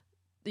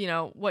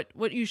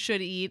 what you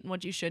should eat and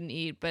what you shouldn't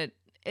eat. But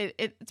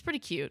it's pretty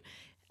cute.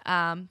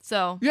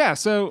 So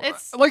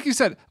it's like you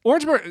said,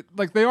 Orangeburg,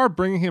 like they are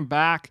bringing him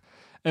back.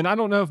 And I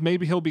don't know if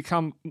maybe he'll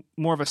become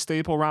more of a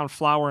staple around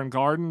Flower and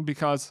Garden,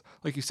 because,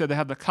 like you said, they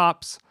have the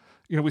cups.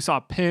 We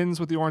saw pins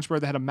with the Orange Bird.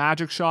 They had a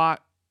magic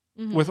shot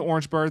with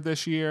Orange Bird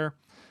this year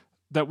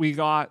that we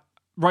got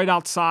right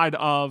outside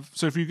of.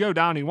 So if you go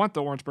down and you want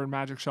the Orange Bird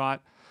magic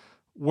shot,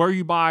 where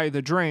you buy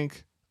the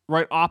drink,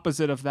 right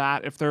opposite of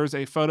that, if there's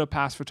a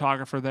PhotoPass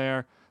photographer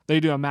there, they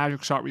do a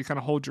magic shot where you kind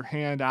of hold your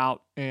hand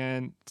out,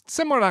 and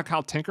similar to like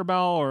how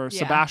Tinkerbell or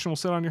Sebastian will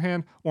sit on your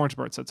hand, Orange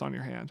Bird sits on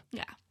your hand.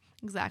 Yeah,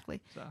 exactly.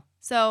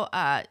 So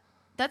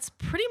that's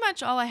pretty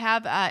much all I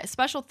have.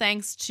 Special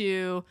thanks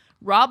to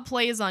Rob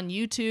Plays on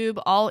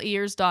YouTube,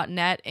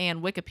 allears.net,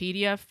 and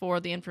Wikipedia for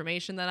the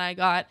information that I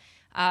got.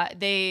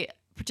 They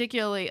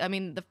particularly,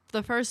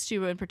 the first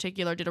two in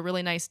particular did a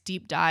really nice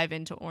deep dive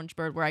into Orange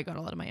Bird, where I got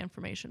a lot of my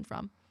information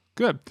from.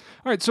 Good.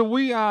 All right, so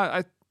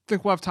I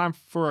think we'll have time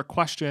for a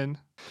question.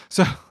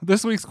 So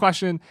this week's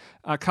question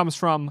comes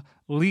from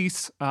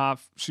Lise.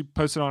 She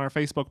posted on our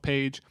Facebook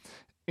page,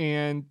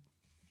 and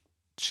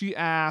she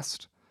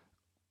asked,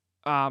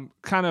 kind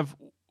of,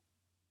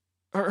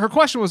 her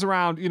question was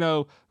around,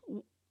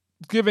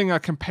 giving a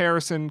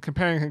comparing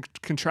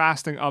and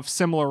contrasting of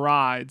similar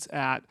rides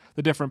at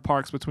the different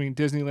parks between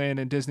Disneyland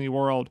and Disney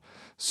World.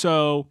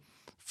 So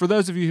for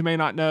those of you who may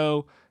not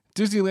know,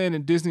 Disneyland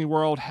and Disney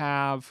World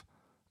have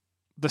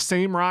the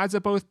same rides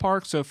at both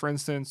parks. So for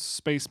instance,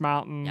 Space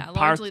Mountain,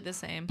 largely the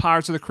same.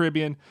 Pirates of the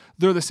Caribbean,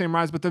 they're the same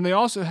rides, but then they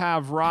also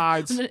have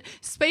rides.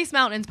 Space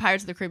Mountain and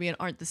Pirates of the Caribbean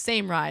aren't the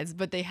same rides,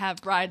 but they have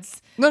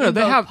rides. They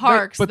have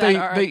parks, but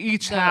they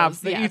each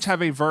have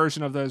a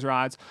version of those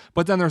rides.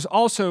 But then there's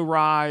also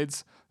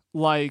rides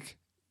like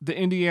the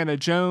Indiana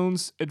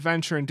Jones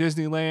Adventure in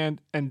Disneyland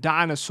and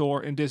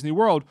Dinosaur in Disney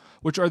World,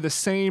 which are the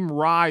same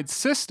ride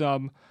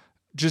system,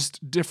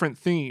 just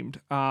different themed.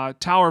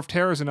 Tower of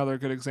Terror is another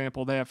good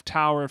example. They have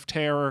Tower of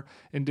Terror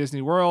in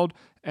Disney World,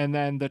 and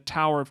then the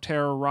Tower of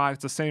Terror ride,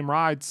 it's the same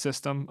ride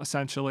system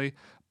essentially,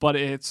 but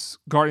it's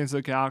Guardians of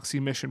the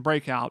Galaxy Mission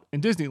Breakout in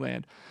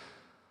Disneyland.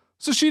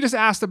 So she just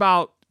asked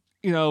about,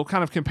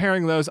 kind of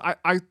comparing those.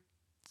 I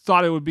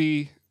thought it would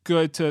be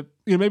good to,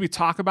 maybe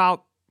talk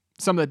about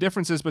some of the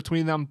differences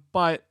between them,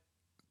 but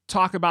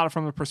talk about it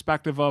from the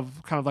perspective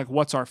of kind of like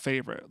what's our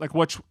favorite, like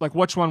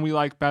which one we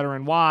like better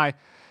and why.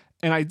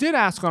 And I did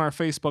ask on our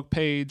Facebook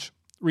page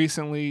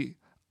recently,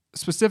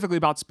 specifically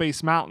about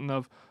Space Mountain,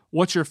 of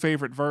what's your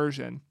favorite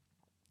version?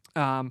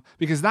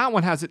 Because that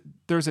one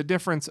there's a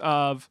difference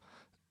of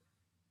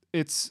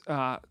it's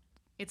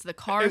the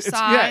car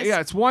size. Yeah,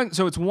 it's one.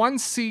 So it's one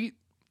seat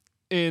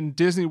in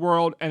Disney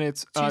World, and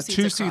it's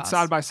two seats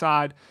side by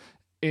side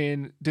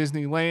in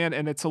Disneyland,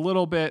 and it's a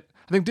little bit.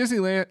 I think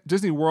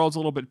Disney World's a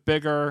little bit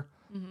bigger.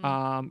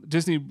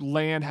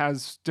 Disneyland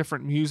has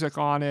different music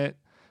on it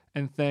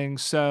and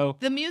things. So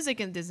the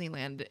music in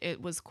Disneyland, it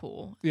was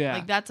cool. Yeah.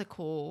 Like that's a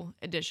cool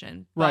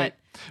addition. Right.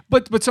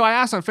 But so I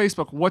asked on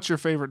Facebook, what's your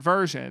favorite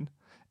version?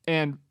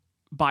 And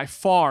by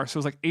far, so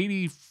it was like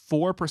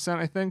 84%,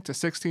 I think, to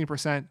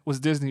 16% was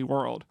Disney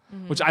World,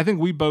 which I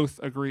think we both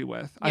agree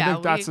with. I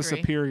think that's a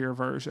superior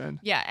version.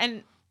 Yeah.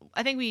 And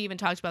I think we even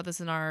talked about this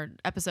in our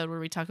episode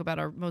where we talk about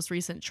our most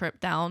recent trip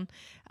down.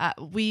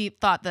 We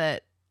thought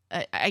that,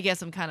 I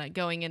guess I'm kind of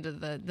going into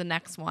the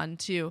next one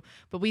too,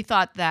 but we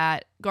thought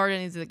that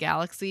Guardians of the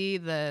Galaxy,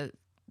 the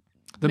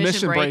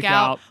Mission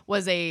Breakout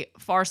was a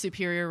far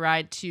superior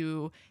ride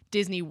to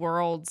Disney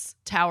World's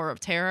Tower of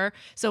Terror.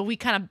 So we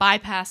kind of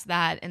bypassed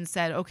that and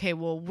said, okay,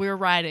 well, we'll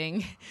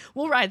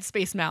ride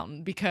Space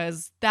Mountain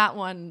because that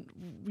one,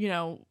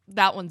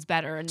 that one's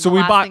better. And so the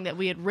last thing that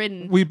we had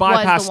ridden we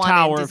bypassed was the one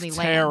Tower in of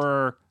Disneyland.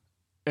 Terror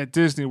at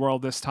Disney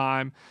World this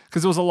time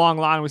because it was a long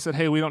line. We said,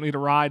 hey, we don't need to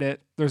ride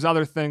it. There's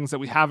other things that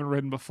we haven't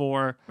ridden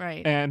before.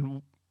 Right.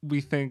 And we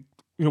think,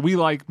 we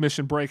like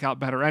Mission Breakout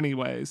better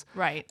anyways.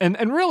 Right. And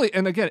really,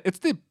 and again, it's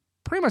the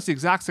pretty much the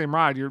exact same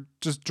ride. You're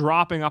just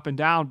dropping up and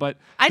down, but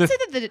I'd say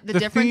that the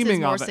difference is theming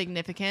more of it-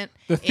 significant.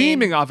 the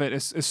theming of it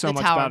is so the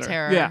much Tower of better.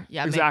 Terror. Yeah,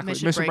 Yeah, exactly.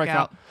 Mission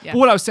Breakout. Yeah. But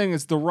what I was saying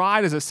is the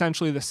ride is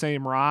essentially the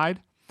same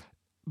ride,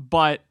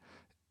 but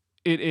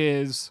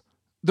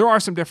there are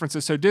some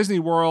differences. So Disney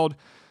World,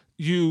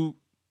 you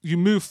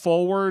move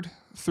forward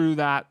through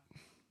that.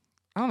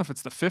 I don't know if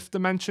it's the fifth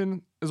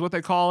dimension is what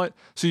they call it.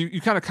 So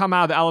you kind of come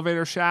out of the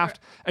elevator shaft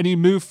and you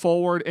move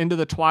forward into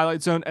the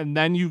Twilight Zone, and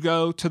then you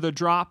go to the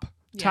drop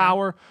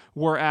tower.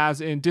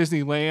 Whereas in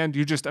Disneyland,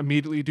 you just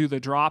immediately do the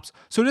drops.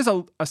 So it is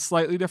a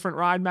slightly different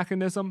ride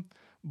mechanism,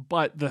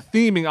 but the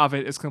theming of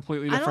it is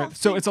completely different.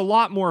 So it's a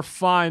lot more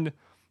fun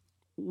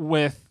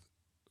with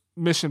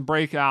Mission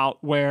Breakout,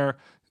 where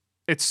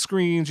it's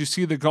screens, you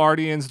see the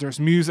Guardians, there's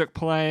music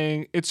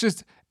playing. It's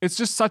just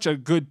such a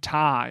good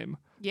time.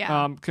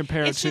 Yeah.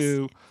 Compared It's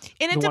to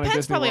And the it one at depends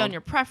Disney probably World. on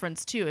your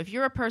preference too. If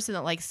you're a person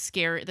that likes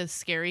the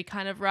scary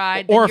kind of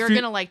ride, Or then if you're you-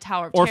 gonna like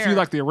Tower of or Terror. if you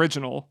like the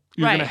original,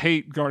 you're Right. gonna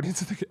hate Guardians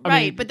of the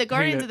Right, but the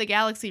Guardians of the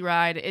Galaxy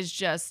ride is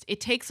just,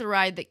 it takes a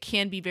ride that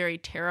can be very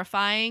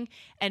terrifying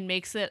and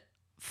makes it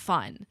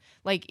fun.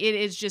 Like, it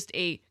is just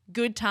a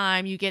good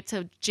time. You get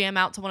to jam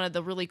out to one of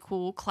the really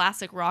cool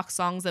classic rock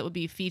songs that would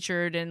be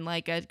featured in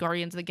like a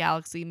Guardians of the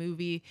Galaxy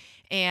movie,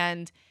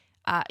 and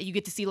you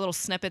get to see little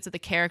snippets of the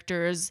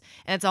characters,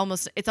 and it's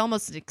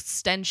almost an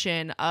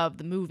extension of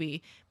the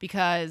movie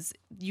because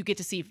you get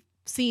to see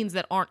scenes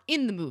that aren't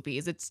in the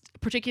movies. It's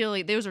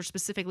particularly, those are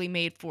specifically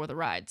made for the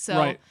ride. So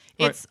Right,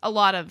 it's just a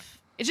lot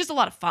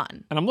of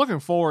fun. And I'm looking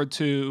forward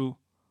to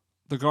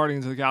the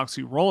Guardians of the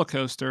Galaxy roller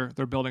coaster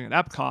they're building at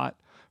Epcot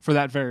for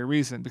that very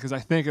reason, because I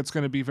think it's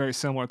going to be very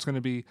similar. It's going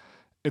to be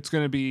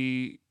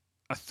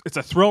it's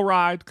a thrill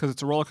ride because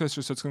it's a roller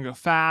coaster, so it's going to go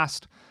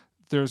fast.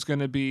 It's going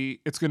to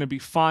be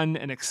fun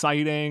and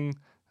exciting.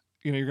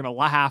 You're going to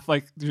laugh,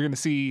 like you're going to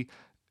see,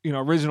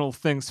 original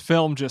things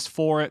filmed just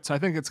for it. So I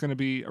think it's going to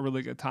be a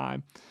really good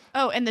time.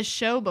 Oh, and the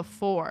show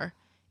before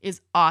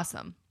is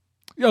awesome.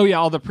 Oh yeah,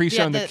 all the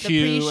pre-show and the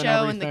queue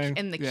pre-show and everything.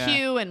 and the Yeah.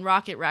 queue and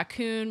Rocket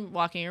Raccoon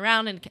walking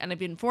around and kind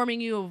of informing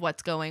you of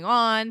what's going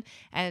on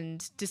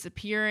and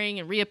disappearing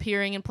and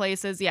reappearing in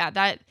places. Yeah,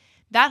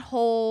 that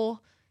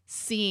whole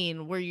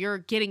scene where you're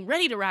getting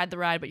ready to ride the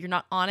ride but you're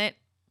not on it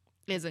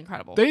is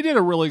incredible. They did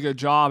a really good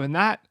job, and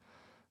that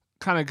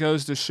kind of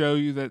goes to show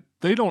you that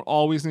they don't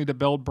always need to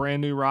build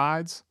brand new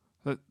rides.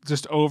 That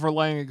just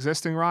overlaying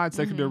existing rides,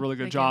 they can do a really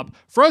good They job. can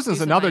Frozen's do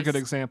some another nice good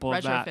example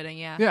of that. retrofitting,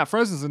 yeah. Yeah,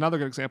 Frozen's another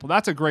good example.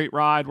 That's a great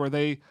ride where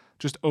they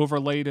just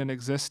overlaid an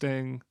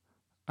existing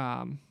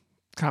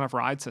kind of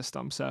ride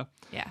system. So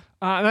Yeah.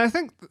 and I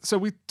think so.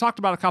 We talked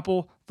about a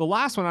couple. The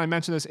last one I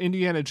mentioned is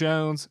Indiana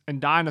Jones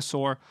and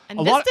Dinosaur. And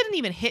a this lot, didn't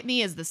even hit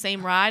me as the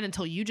same ride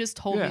until you just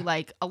told Yeah. me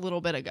like a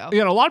little bit ago.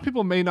 a lot of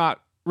people may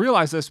not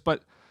realize this,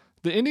 but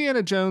the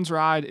Indiana Jones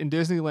ride in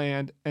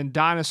Disneyland and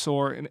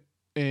Dinosaur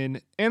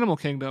in Animal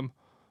Kingdom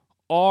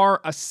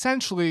are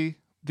essentially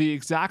the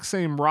exact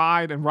same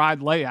ride and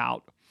ride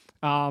layout,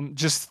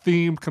 just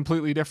themed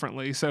completely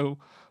differently. So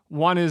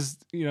one is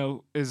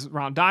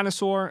around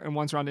Dinosaur and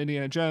one's around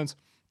Indiana Jones.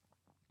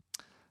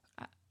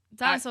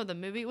 Dinosaur the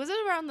movie, was it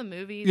around the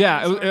movie?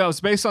 Yeah, Dinosaur?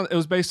 it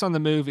was based on the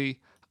movie.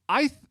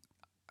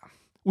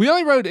 We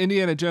only rode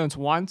Indiana Jones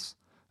once,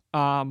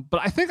 but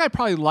I think I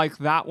probably like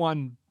that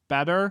one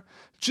better,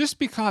 just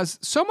because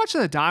so much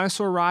of the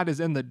dinosaur ride is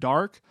in the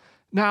dark.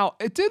 Now,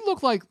 it did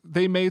look like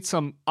they made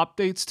some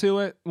updates to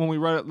it when we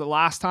rode it the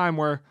last time,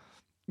 where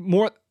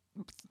more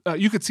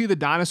you could see the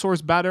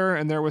dinosaurs better,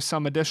 and there was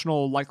some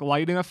additional like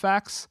lighting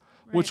effects,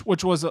 which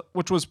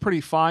was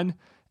pretty fun,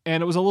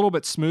 and it was a little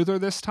bit smoother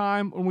this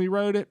time when we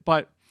rode it.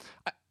 But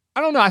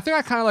I don't know. I think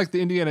I kind of like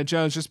the Indiana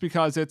Jones just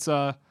because it's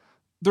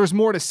there's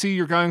more to see.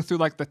 You're going through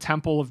like the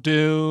Temple of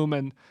Doom,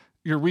 and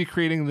you're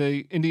recreating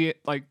the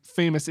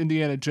famous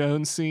Indiana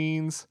Jones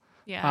scenes.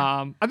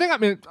 Yeah. I think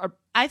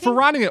I for think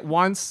riding it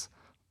once,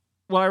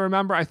 what I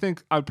remember, I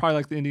think I would probably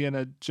like the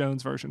Indiana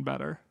Jones version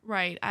better.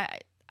 right.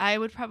 I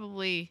would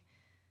probably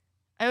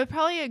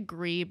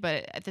agree,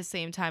 but at the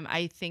same time,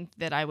 I think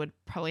that I would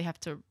probably have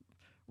to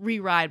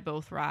re-ride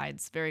both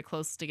rides very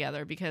close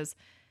together because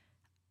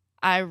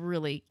I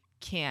really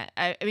can't.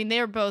 I mean, they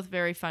are both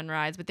very fun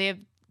rides, but they have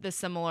the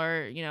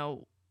similar,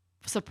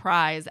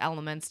 surprise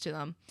elements to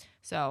them.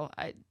 So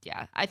I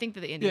think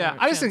that the Indy. Yeah,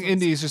 I just think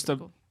Indy is just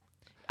cool.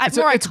 it's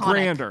more it's iconic.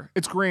 grander.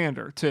 It's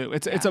grander too.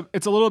 It's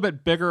a little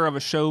bit bigger of a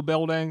show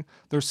building.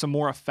 There's some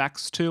more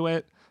effects to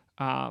it.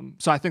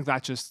 So I think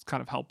that just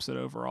kind of helps it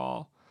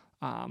overall.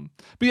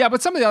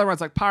 But some of the other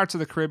ones like Pirates of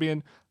the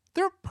Caribbean,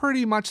 they're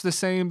pretty much the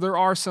same. There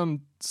are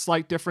some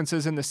slight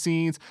differences in the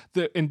scenes.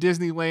 In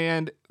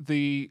Disneyland,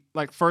 the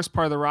first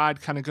part of the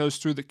ride kind of goes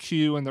through the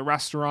queue and the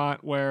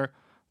restaurant where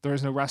there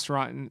is no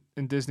restaurant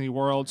in Disney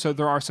World. So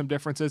there are some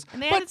differences.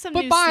 And they added some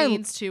new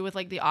scenes too with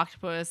like the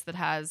octopus that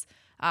has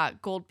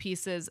gold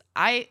pieces.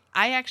 I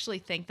actually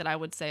think that I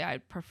would say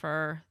I'd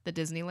prefer the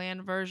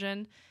Disneyland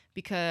version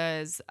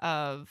because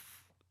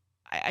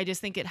I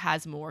just think it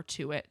has more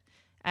to it.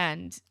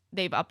 And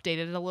they've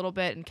updated it a little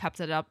bit and kept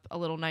it up a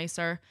little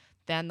nicer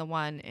than the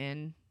one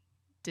in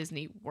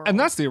Disney World. And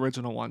that's the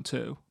original one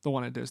too, the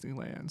one at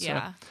Disneyland. So,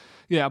 yeah.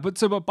 yeah, but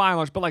by and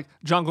large, but like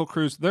Jungle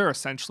Cruise, they're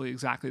essentially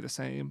exactly the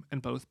same in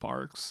both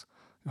parks.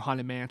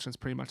 Haunted Mansion's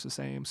pretty much the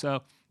same.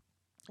 So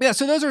yeah,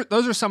 so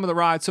those are some of the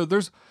rides. So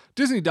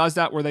Disney does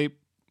that where they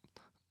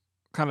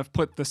kind of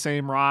put the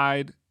same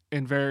ride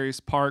in various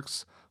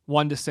parks,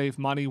 one to save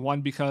money,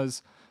 one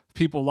because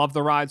people love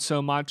the ride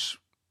so much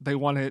they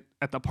want it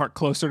at the park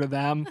closer to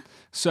them.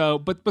 So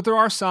but there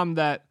are some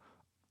that,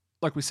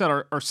 like we said,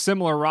 are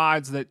similar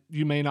rides that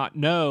you may not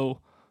know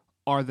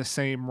are the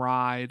same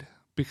ride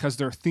because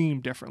they're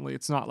themed differently.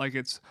 It's not like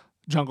it's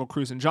Jungle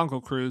Cruise and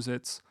Jungle Cruise.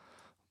 It's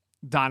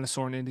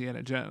Dinosaur and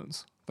Indiana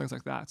Jones, things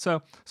like that.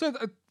 So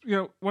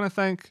want to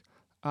thank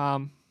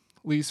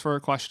Lise for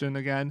a question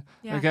again.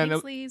 Yeah, again,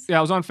 thanks, Lise. Yeah,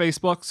 I was on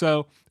Facebook.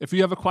 So if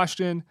you have a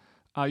question,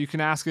 you can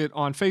ask it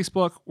on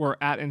Facebook. We're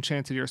at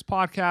Enchanted Ears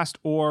Podcast,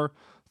 or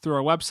through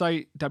our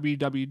website,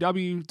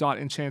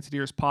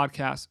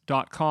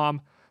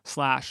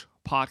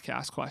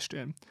 www.enchantedearspodcast.com/podcast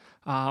question.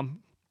 I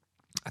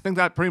think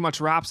that pretty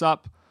much wraps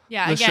up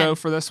the show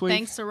for this week.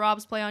 Thanks to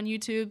Rob's Play on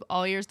YouTube,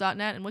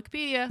 allears.net, and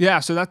Wikipedia. Yeah,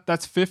 so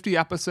that's 50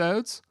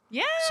 episodes.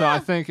 Yeah. So I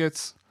think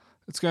it's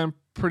going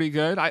pretty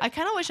good. I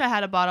kind of wish I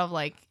had a bottle of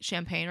like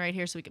champagne right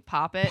here so we could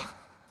pop it.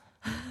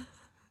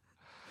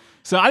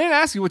 So I didn't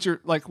ask you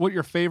what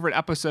your favorite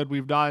episode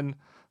we've done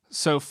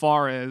so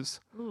far is.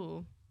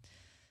 Ooh.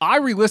 I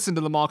re-listened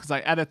to them all because I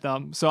edit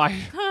them, so I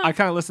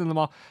kind of listen to them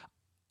all.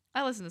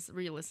 I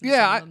re-listen to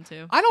some of them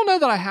too. I don't know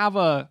that I have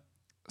a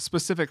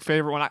specific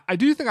favorite one. I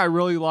do think I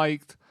really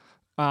liked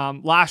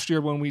last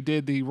year when we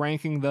did the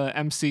ranking the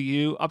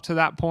MCU up to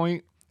that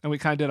point, and we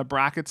kind of did a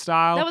bracket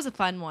style. That was a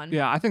fun one.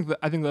 Yeah, I think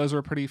those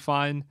were pretty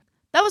fun.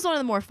 That was one of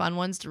the more fun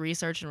ones to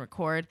research and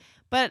record.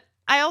 But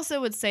I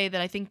also would say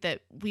that I think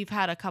that we've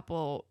had a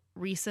couple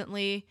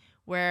recently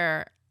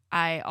where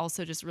I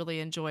also just really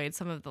enjoyed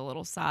some of the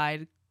little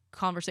side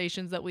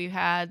conversations that we've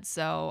had.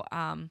 So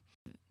I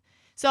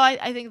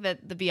think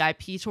that the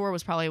VIP tour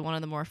was probably one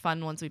of the more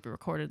fun ones we've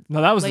recorded.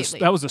 No, that was lately.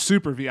 that was a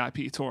super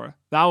VIP tour.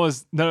 That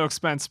was no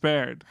expense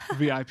spared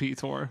VIP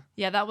tour.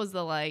 Yeah, that was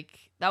the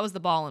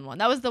ballin' one.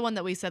 That was the one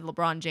that we said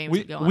LeBron James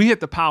would go on. We hit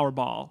the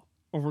Powerball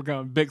when we're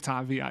going big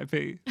time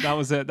VIP. That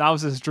was it. That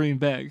was his dream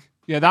big.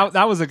 Yeah,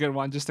 that was a good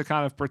one, just to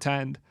kind of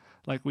pretend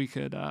like we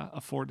could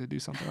afford to do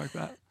something like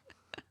that.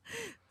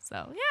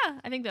 So yeah,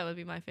 I think that would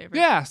be my favorite.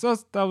 Yeah, so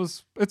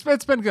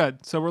it's been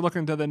good. So we're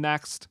looking to the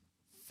next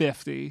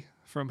 50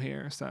 from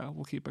here. So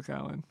we'll keep it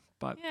going.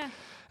 But yeah.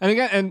 And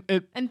again,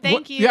 and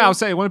thank you. Yeah, I would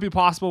say it wouldn't be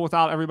possible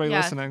without everybody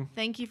listening.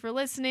 Thank you for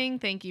listening.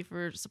 Thank you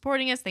for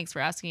supporting us. Thanks for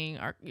asking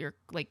your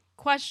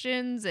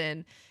questions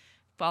and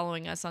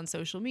following us on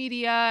social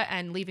media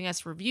and leaving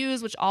us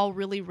reviews, which all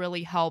really,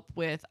 really help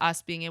with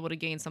us being able to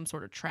gain some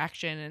sort of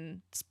traction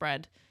and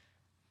spread.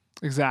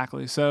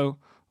 Exactly. So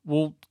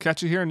we'll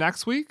catch you here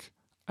next week.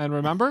 And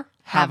remember,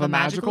 have a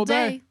magical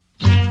day.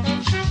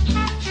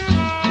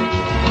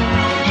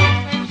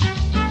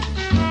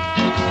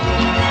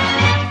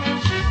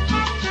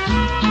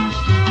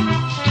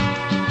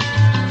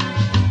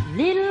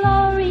 Little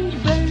orange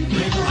bird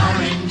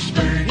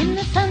in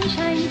the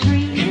sunshine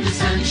tree.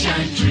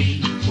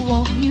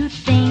 Won't you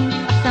think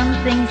of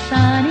something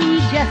sunny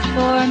just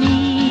for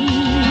me?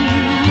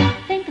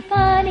 Think of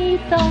funny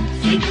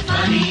thoughts,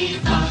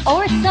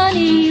 or a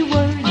sunny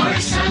word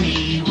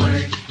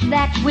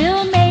that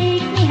will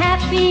make me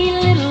happy,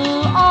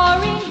 little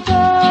orange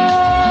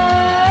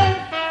bird.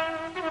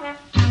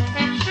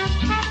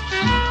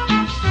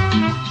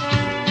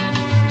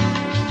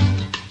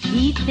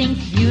 He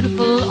thinks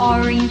beautiful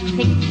orange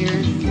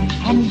pictures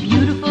and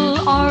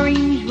beautiful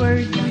orange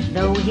words,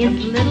 though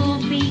his little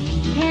beak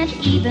can't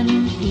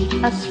even peep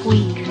a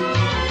squeak.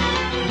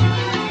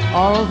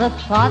 All the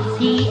thoughts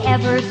he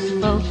ever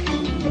spoke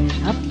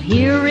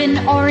appear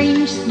in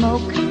orange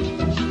smoke.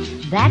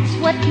 That's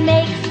what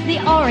makes the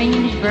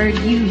orange bird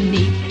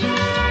unique.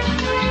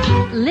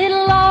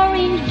 Little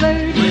orange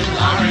bird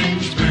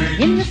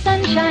in the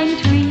sunshine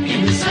tree.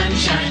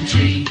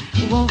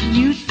 Won't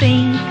you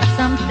think of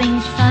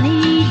something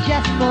sunny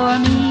just for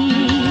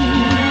me?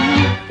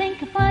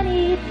 Think of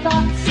funny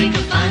thoughts,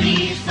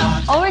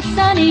 or a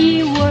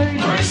sunny word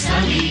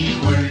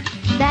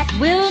that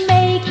will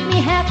make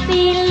me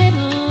happy,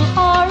 little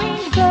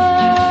orange bird.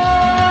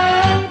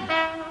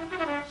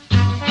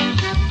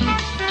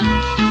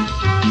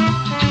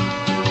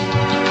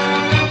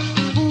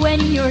 When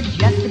you're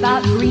just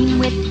about green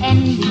with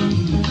envy,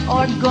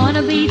 or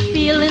gonna be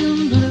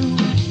feeling blue,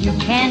 you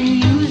can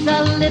use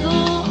a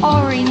little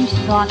orange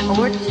thought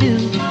or two.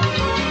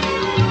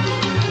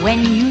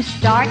 When you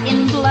start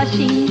in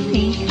blushing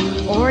pink,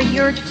 or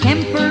your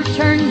temper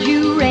turns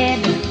you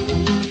red,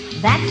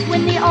 that's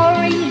when the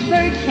orange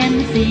bird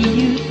can see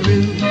you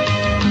through.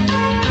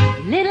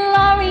 Little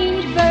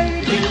orange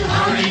bird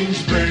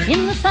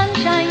in the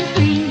sunshine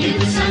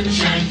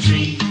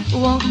tree.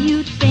 Won't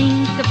you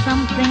think of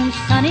something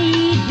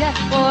sunny just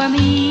for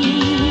me?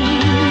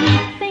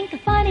 Think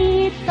of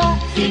funny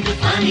thoughts,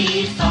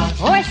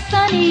 or a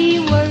sunny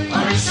word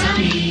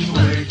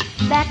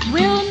that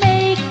will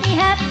make me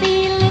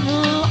happy,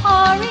 little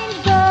orange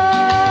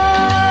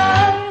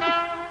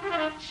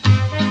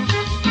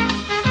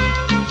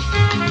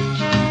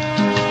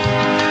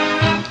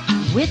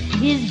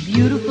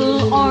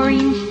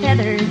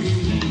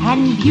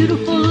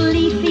beautiful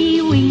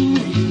leafy wings.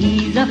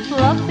 He's a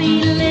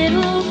fluffy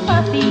little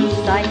puffy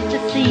sight to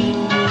see.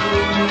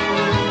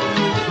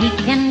 He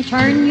can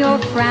turn your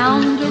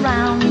frown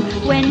around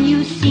when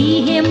you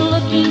see him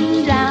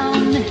looking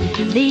down.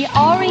 The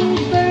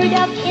orange bird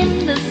up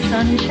in the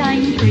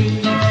sunshine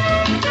tree.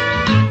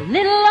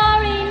 Little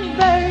orange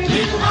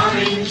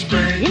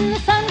bird in the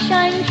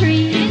sunshine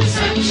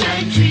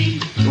tree.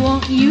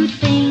 Won't you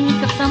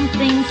think of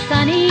something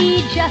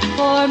sunny just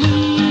for me?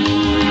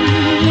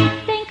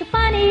 Think of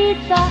funny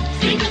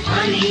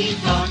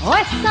thoughts,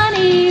 or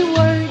sunny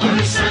words,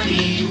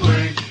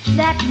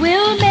 that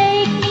will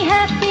make me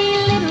happy